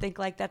 you don't think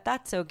like that.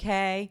 That's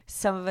okay.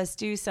 Some of us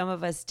do, some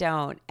of us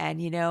don't.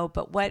 And, you know,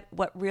 but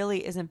what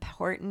really is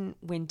important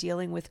when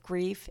dealing with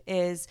grief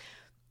is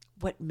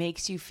what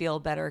makes you feel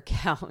better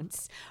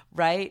counts,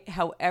 right?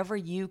 However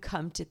you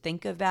come to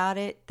think about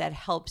it, that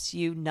helps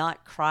you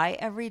not cry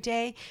every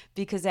day,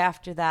 because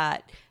after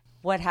that,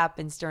 what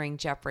happens during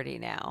Jeopardy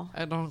now?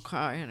 I don't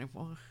cry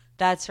anymore.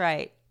 That's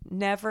right.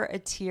 Never a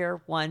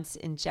tear once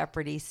in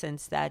Jeopardy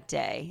since that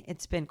day.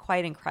 It's been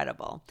quite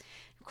incredible.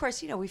 Of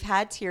course, you know, we've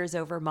had tears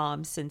over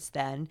Mom since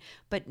then,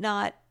 but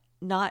not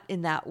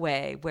in that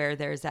way where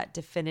there's that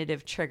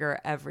definitive trigger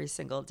every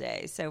single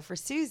day. So for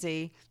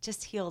Susie,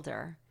 just healed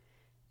her.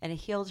 And it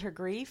healed her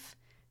grief.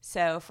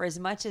 So for as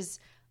much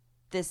as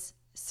this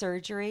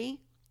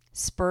surgery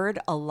spurred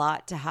a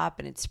lot to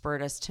happen. It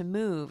spurred us to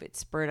move. It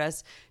spurred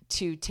us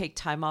to take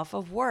time off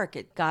of work.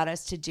 It got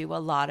us to do a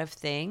lot of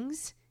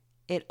things.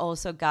 It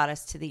also got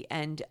us to the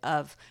end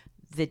of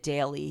the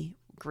daily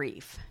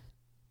grief.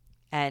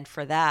 And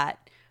for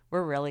that,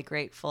 we're really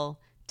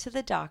grateful to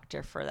the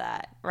doctor for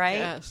that, right?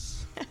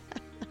 Yes.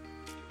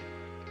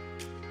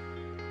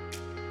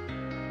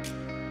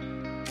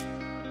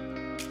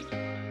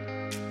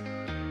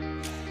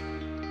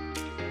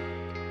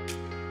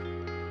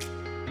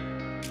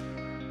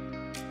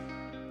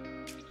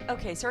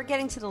 Okay, so we're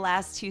getting to the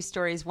last two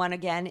stories. One,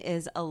 again,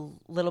 is a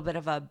little bit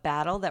of a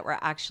battle that we're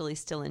actually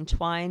still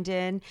entwined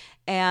in.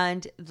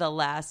 And the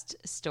last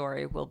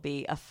story will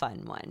be a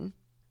fun one.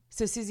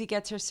 So Susie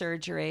gets her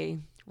surgery.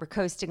 We're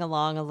coasting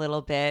along a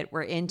little bit.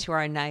 We're into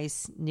our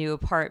nice new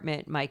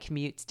apartment. My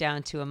commute's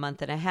down to a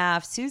month and a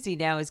half. Susie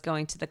now is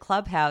going to the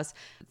clubhouse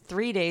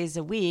 3 days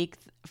a week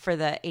for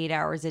the 8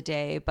 hours a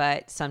day,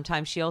 but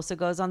sometimes she also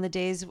goes on the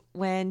days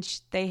when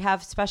they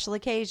have special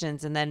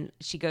occasions, and then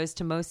she goes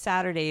to most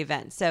Saturday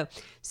events. So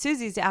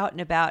Susie's out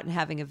and about and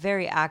having a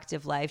very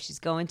active life. She's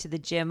going to the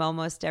gym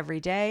almost every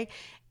day,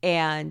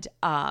 and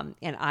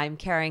I'm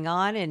carrying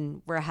on,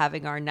 and we're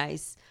having our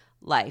nice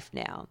life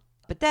now.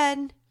 But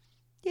then,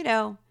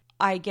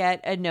 I get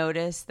a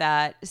notice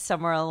that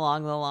somewhere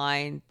along the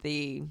line,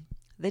 the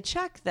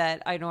check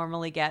that I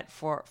normally get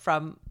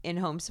from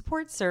in-home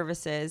support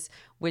services,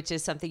 which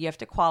is something you have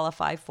to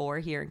qualify for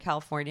here in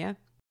California,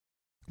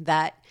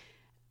 that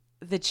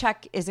the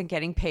check isn't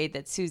getting paid,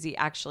 that Susie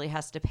actually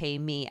has to pay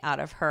me out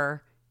of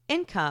her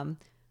income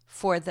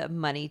for the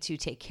money to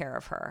take care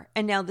of her.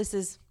 And now this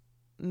is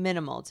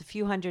minimal. It's a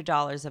few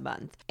 $100s a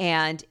month.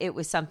 And it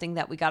was something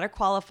that we got her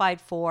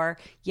qualified for.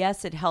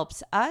 Yes, it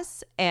helps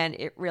us. And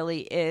it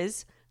really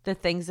is the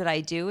things that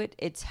I do.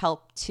 It's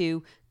helped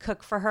to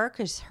cook for her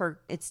because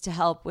it's to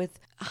help with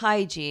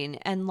hygiene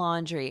and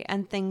laundry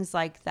and things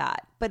like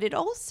that. But it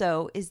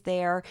also is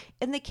there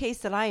in the case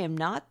that I am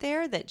not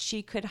there, that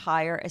she could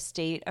hire a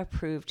state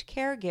approved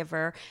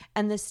caregiver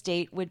and the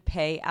state would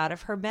pay out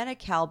of her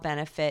Medi-Cal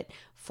benefit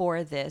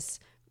for this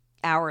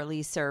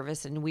hourly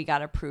service, and we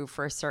got approved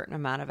for a certain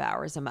amount of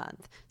hours a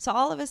month. So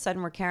all of a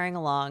sudden we're carrying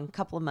along a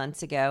couple of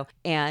months ago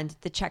and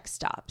the check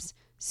stops.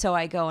 So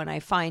I go and I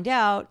find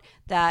out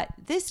that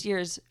this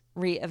year's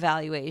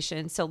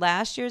reevaluation, so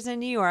last year's in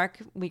New York,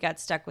 we got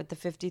stuck with the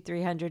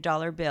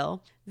 $5,300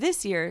 bill.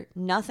 This year,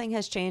 nothing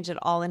has changed at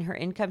all in her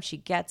income. She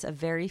gets a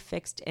very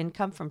fixed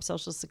income from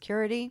Social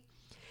Security.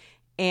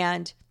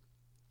 And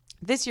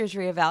this year's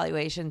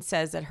reevaluation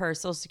says that her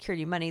Social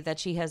Security money that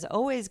she has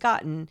always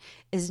gotten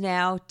is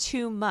now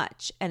too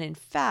much. And in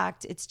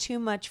fact, it's too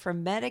much for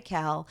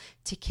Medi-Cal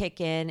to kick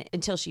in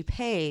until she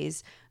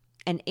pays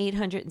an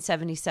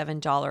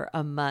 $877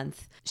 a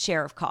month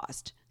share of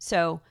cost.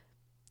 So,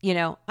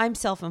 I'm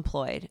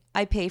self-employed.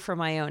 I pay for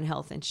my own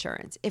health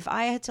insurance. If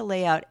I had to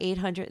lay out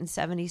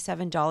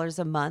 $877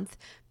 a month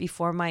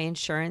before my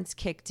insurance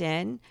kicked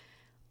in,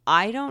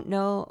 I don't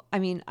know. I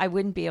mean, I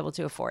wouldn't be able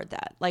to afford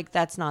that. Like,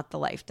 that's not the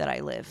life that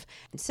I live.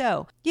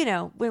 So,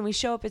 when we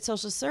show up at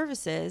social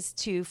services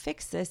to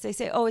fix this, they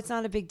say, oh, it's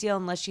not a big deal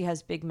unless she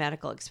has big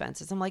medical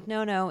expenses. I'm like,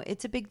 no,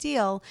 it's a big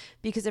deal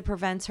because it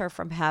prevents her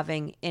from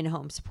having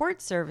in-home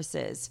support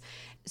services.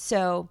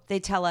 So they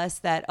tell us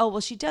that, oh,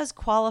 well, she does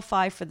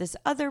qualify for this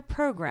other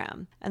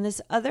program. And this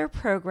other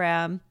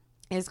program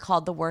is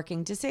called the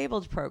Working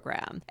Disabled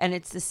Program. And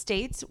it's the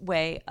state's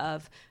way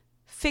of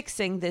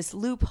fixing this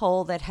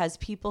loophole that has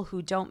people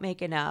who don't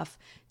make enough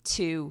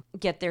to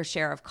get their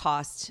share of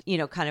cost,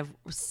 kind of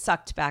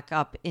sucked back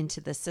up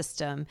into the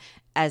system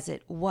as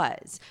it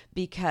was.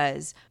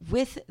 Because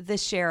with the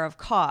share of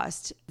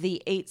cost,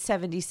 the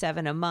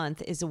 $877 a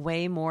month is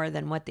way more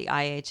than what the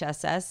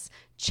IHSS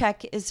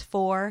check is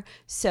for.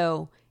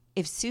 So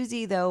if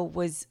Susie, though,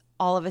 was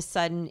all of a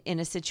sudden in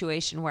a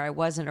situation where I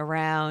wasn't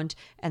around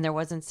and there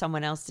wasn't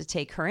someone else to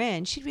take her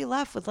in, she'd be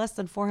left with less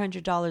than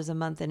 $400 a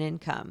month in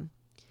income.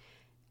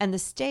 And the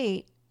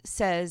state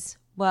says,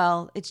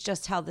 well, it's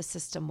just how the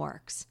system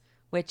works,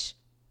 which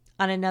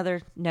on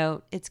another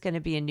note, it's going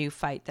to be a new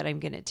fight that I'm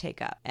going to take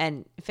up.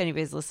 And if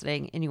anybody's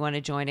listening and you want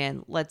to join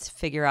in, let's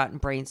figure out and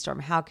brainstorm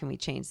how can we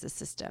change the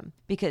system?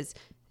 Because,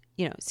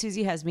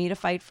 Susie has me to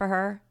fight for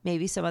her.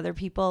 Maybe some other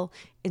people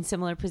in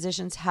similar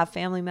positions have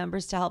family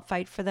members to help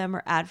fight for them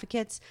or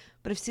advocates.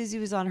 But if Susie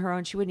was on her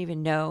own, she wouldn't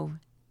even know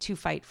to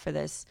fight for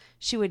this.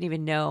 She wouldn't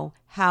even know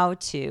how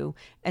to,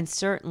 and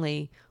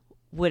certainly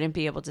wouldn't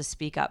be able to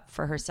speak up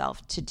for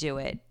herself to do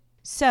it.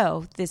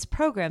 So this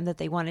program that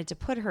they wanted to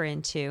put her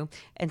into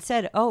and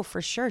said, oh,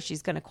 for sure,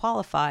 she's going to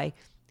qualify,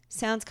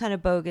 sounds kind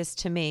of bogus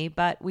to me,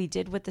 but we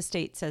did what the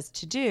state says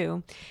to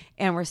do,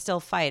 and we're still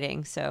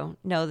fighting. So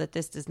know that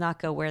this does not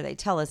go where they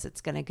tell us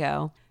it's going to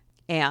go.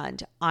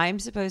 And I'm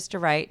supposed to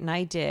write, and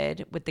I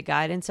did, with the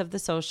guidance of the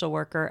social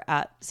worker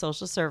at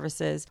Social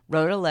Services,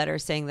 wrote a letter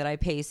saying that I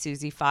pay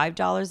Susie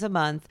 $5 a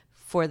month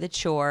for the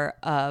chore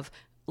of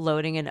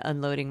loading and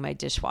unloading my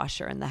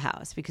dishwasher in the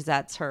house, because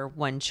that's her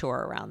one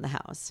chore around the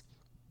house.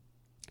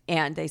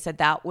 And they said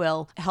that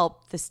will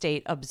help the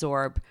state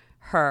absorb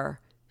her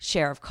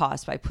share of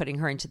cost by putting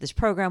her into this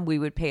program. We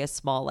would pay a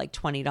small, like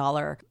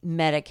 $20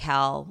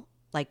 Medi-Cal,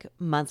 like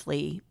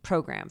monthly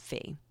program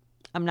fee.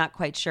 I'm not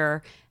quite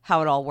sure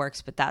how it all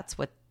works, but that's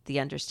what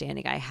the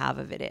understanding I have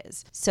of it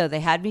is. So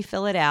they had me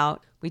fill it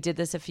out. We did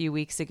this a few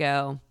weeks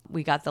ago.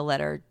 We got the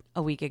letter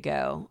a week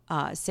ago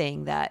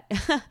saying that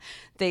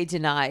they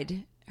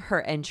denied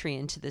her entry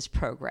into this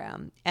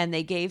program. And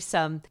they gave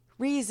some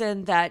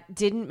reason that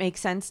didn't make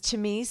sense to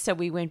me. So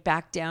we went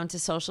back down to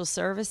social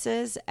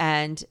services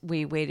and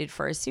we waited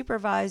for a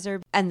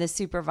supervisor. And the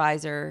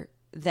supervisor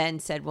then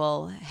said,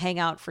 well, hang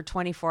out for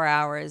 24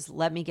 hours.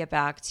 Let me get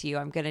back to you.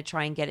 I'm going to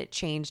try and get it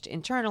changed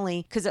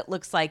internally because it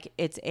looks like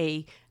it's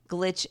a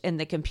glitch in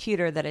the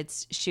computer that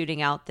it's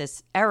shooting out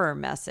this error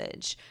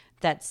message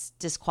that's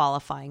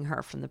disqualifying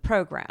her from the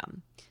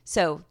program.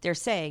 So they're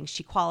saying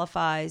she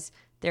qualifies.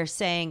 They're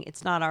saying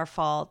it's not our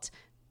fault.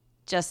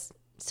 Just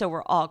so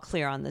we're all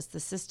clear on this, the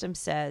system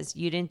says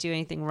you didn't do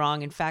anything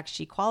wrong. In fact,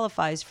 she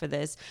qualifies for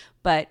this,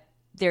 but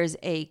there's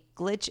a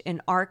glitch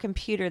in our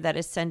computer that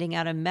is sending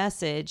out a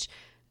message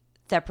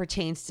that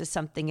pertains to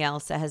something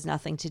else that has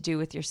nothing to do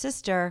with your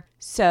sister.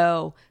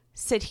 So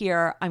sit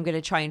here. I'm going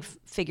to try and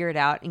figure it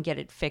out and get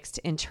it fixed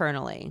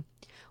internally.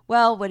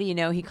 Well, what do you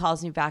know? He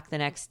calls me back the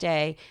next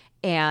day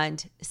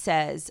and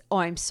says, oh,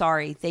 I'm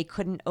sorry, they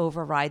couldn't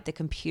override the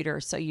computer.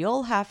 So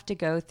you'll have to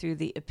go through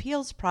the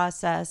appeals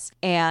process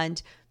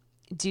and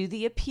do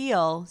the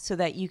appeal so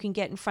that you can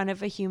get in front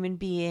of a human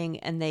being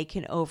and they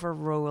can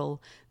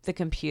overrule the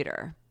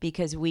computer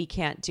because we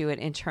can't do it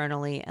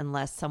internally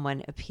unless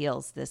someone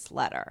appeals this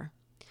letter.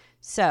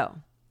 So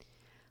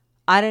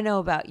I don't know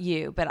about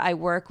you, but I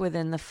work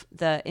within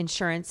the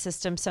insurance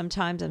system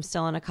sometimes. I'm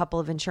still on a couple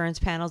of insurance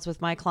panels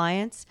with my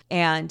clients,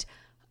 and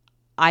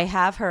I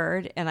have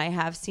heard and I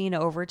have seen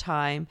over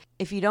time,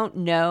 if you don't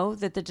know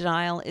that the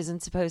denial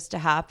isn't supposed to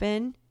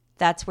happen,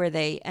 that's where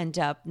they end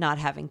up not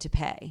having to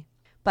pay.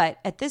 But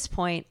at this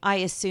point, I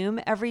assume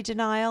every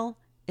denial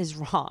is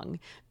wrong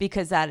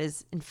because that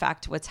is, in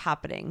fact, what's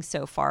happening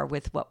so far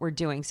with what we're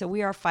doing. So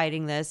we are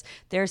fighting this.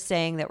 They're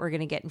saying that we're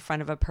going to get in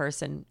front of a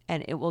person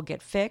and it will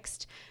get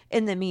fixed.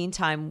 In the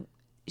meantime,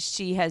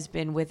 she has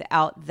been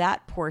without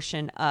that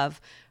portion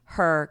of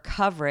her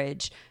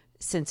coverage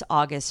since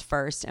August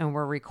 1st. And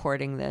we're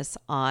recording this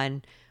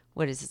on,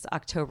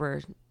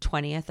 October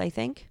 20th, I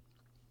think.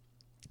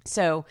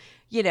 So,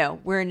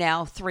 we're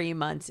now 3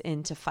 months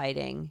into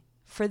fighting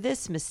for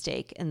this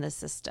mistake in the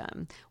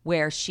system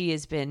where she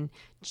has been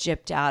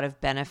gypped out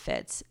of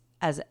benefits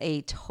as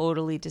a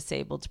totally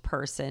disabled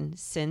person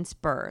since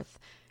birth.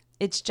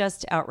 It's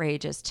just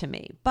outrageous to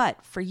me.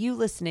 But for you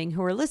listening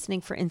who are listening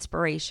for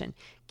inspiration,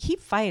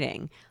 keep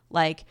fighting.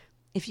 Like,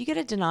 if you get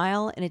a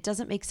denial and it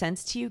doesn't make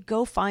sense to you,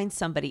 go find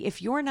somebody. If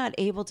you're not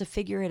able to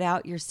figure it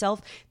out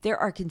yourself, there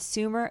are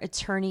consumer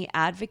attorney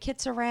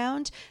advocates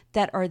around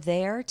that are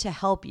there to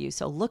help you.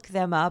 So look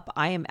them up.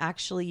 I am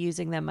actually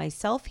using them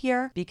myself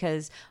here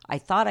because I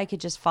thought I could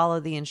just follow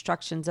the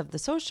instructions of the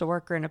social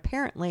worker, and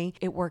apparently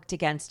it worked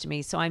against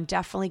me. So I'm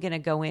definitely going to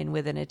go in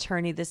with an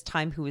attorney this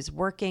time who is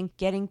working,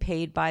 getting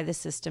paid by the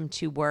system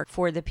to work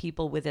for the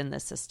people within the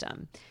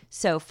system.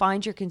 So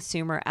find your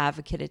consumer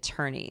advocate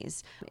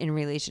attorneys in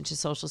relation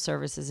to social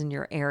services in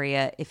your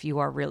area if you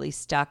are really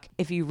stuck.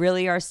 If you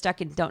really are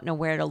stuck and don't know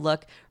where to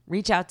look,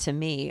 reach out to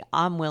me.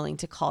 I'm willing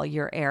to call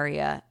your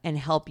area and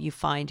help you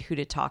find who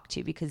to talk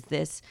to because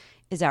this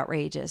is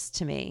outrageous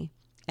to me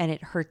and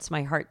it hurts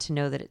my heart to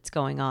know that it's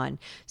going on.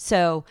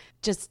 So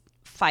just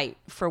fight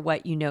for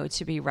what you know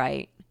to be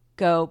right.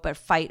 Go, but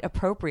fight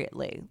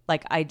appropriately.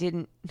 Like I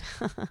didn't,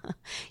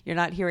 you're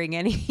not hearing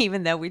any,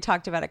 even though we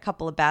talked about a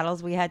couple of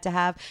battles we had to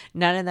have,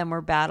 none of them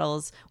were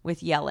battles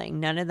with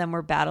yelling. None of them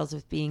were battles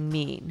with being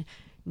mean.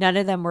 None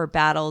of them were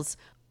battles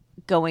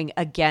going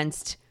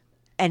against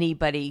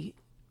anybody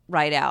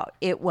right out.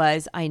 It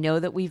was, I know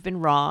that we've been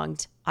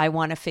wronged. I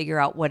want to figure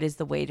out what is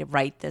the way to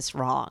right this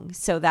wrong.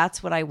 So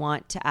that's what I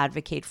want to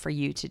advocate for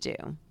you to do.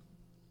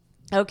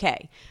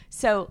 Okay,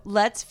 so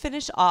let's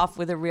finish off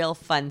with a real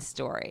fun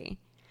story.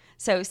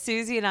 So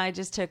Susie and I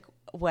just took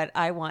what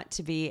I want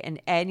to be an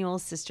annual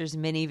Sisters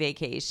mini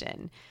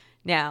vacation.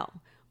 Now,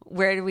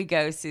 where did we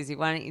go, Susie?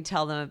 Why don't you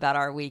tell them about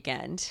our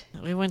weekend?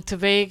 We went to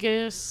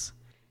Vegas.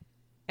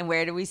 And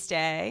where did we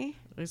stay?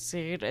 We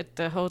stayed at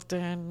the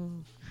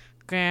Hilton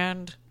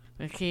Grand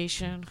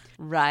Vacation.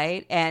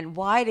 Right. And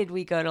why did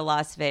we go to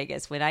Las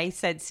Vegas? When I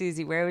said,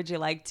 Susie, where would you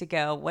like to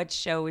go? What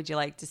show would you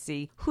like to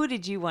see? Who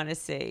did you want to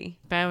see?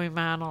 Barry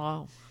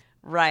Manilow.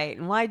 Right.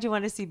 And why did you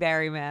want to see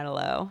Barry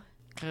Manilow?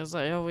 Because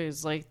I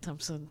always liked him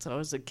since I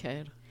was a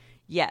kid.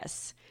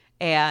 Yes.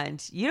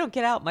 And you don't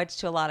get out much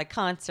to a lot of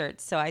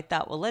concerts. So I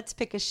thought, well, let's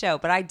pick a show.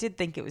 But I did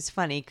think it was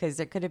funny because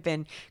there could have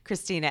been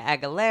Christina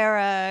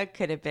Aguilera,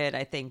 could have been,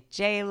 I think,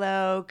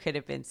 J-Lo, could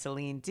have been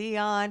Celine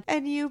Dion.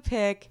 And you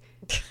pick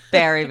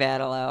Barry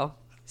Manilow.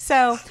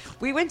 So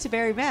we went to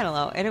Barry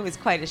Manilow and it was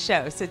quite a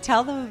show. So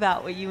tell them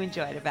about what you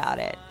enjoyed about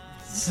it.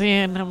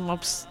 Seeing him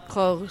up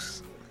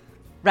close.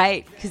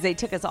 Right, because they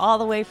took us all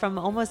the way from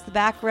almost the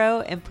back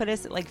row and put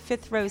us at like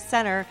 5th row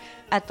center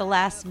at the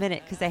last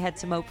minute because they had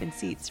some open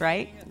seats,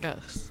 right?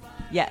 Yes.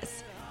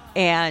 Yes.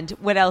 And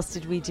what else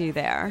did we do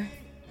there?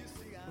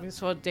 We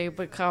saw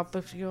David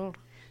Copperfield.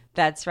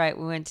 That's right.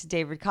 We went to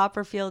David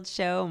Copperfield's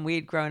show, and we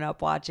had grown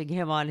up watching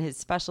him on his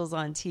specials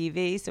on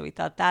TV, so we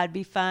thought that'd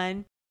be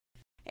fun.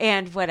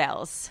 And what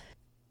else?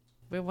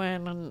 We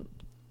went and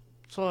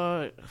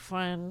saw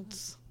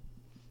friends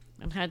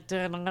and had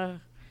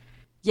dinner.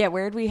 Yeah,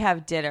 where'd we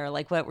have dinner?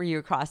 Like, what were you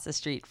across the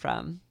street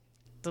from?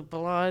 The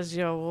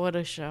Bellagio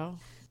Water Show.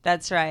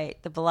 That's right,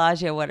 the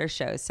Bellagio Water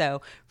Show.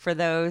 So for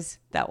those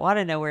that want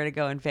to know where to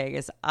go in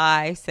Vegas,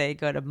 I say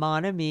go to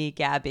Mon Ami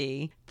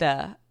Gabby,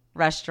 the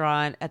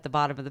restaurant at the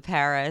bottom of the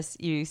Paris.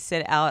 You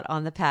sit out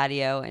on the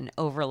patio and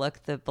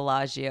overlook the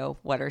Bellagio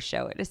Water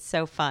Show. It is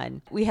so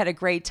fun. We had a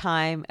great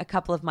time. A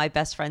couple of my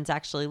best friends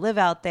actually live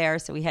out there,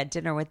 so we had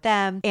dinner with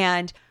them.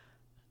 And,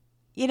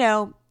 you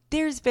know,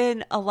 there's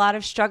been a lot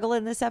of struggle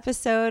in this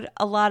episode,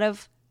 a lot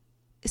of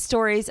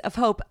stories of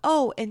hope.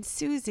 Oh, and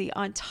Susie,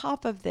 on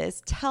top of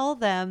this, tell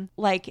them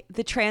like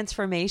the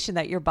transformation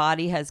that your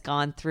body has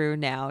gone through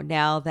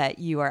now that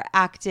you are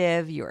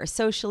active, you are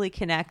socially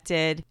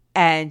connected,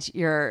 and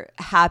you're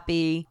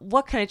happy.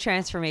 What kind of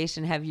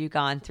transformation have you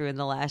gone through in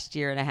the last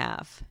year and a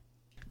half?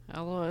 I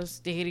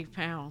lost 80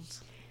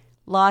 pounds.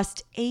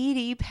 Lost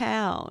 80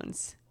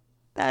 pounds.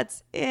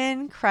 That's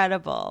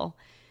incredible.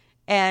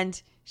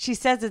 And she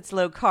says it's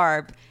low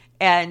carb,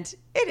 and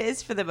it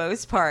is for the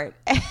most part.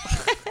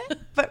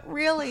 But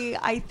really,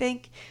 I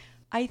think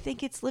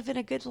it's living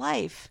a good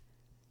life.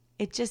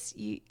 It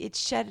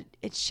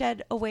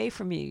shed away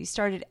from you. You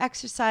started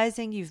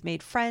exercising. You've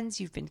made friends.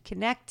 You've been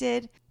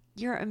connected.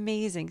 You're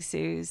amazing,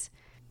 Suze.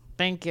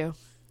 Thank you.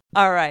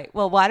 All right.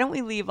 Well, why don't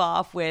we leave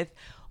off with,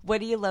 what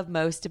do you love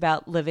most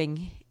about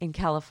living in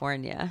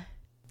California?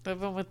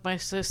 Living with my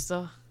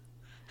sister.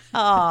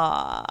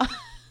 Aww.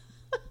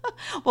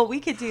 Well, we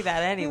could do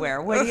that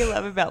anywhere. What do you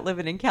love about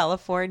living in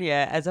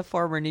California as a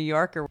former New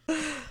Yorker?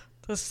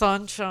 The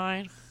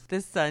sunshine.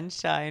 The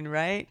sunshine,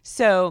 right?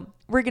 So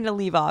we're going to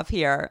leave off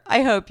here.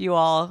 I hope you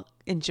all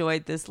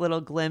enjoyed this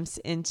little glimpse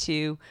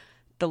into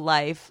the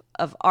life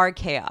of our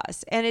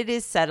chaos. And it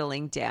is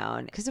settling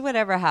down, because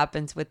whatever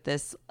happens with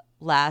this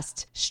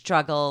last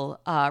struggle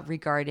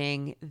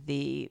regarding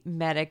the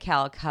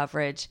Medi-Cal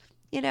coverage,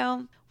 you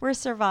know, we're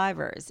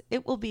survivors.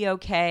 It will be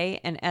okay.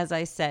 And as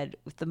I said,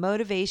 if the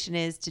motivation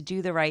is to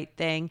do the right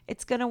thing,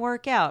 it's going to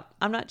work out.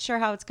 I'm not sure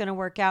how it's going to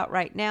work out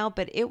right now,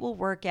 but it will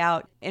work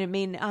out. And it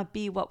may not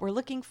be what we're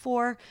looking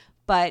for,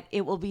 but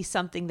it will be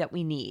something that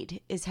we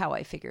need, is how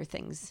I figure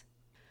things.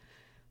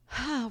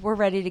 We're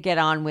ready to get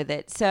on with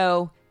it.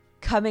 So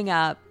coming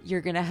up,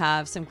 you're going to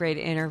have some great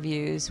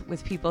interviews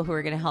with people who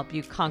are going to help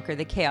you conquer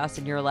the chaos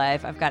in your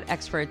life. I've got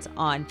experts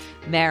on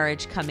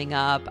marriage coming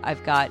up.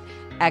 I've got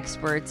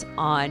experts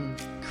on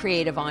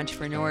creative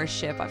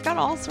entrepreneurship. I've got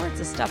all sorts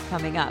of stuff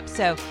coming up.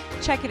 So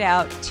check it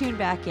out, tune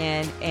back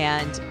in,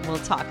 and we'll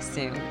talk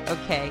soon.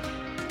 Okay.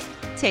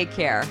 Take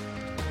care.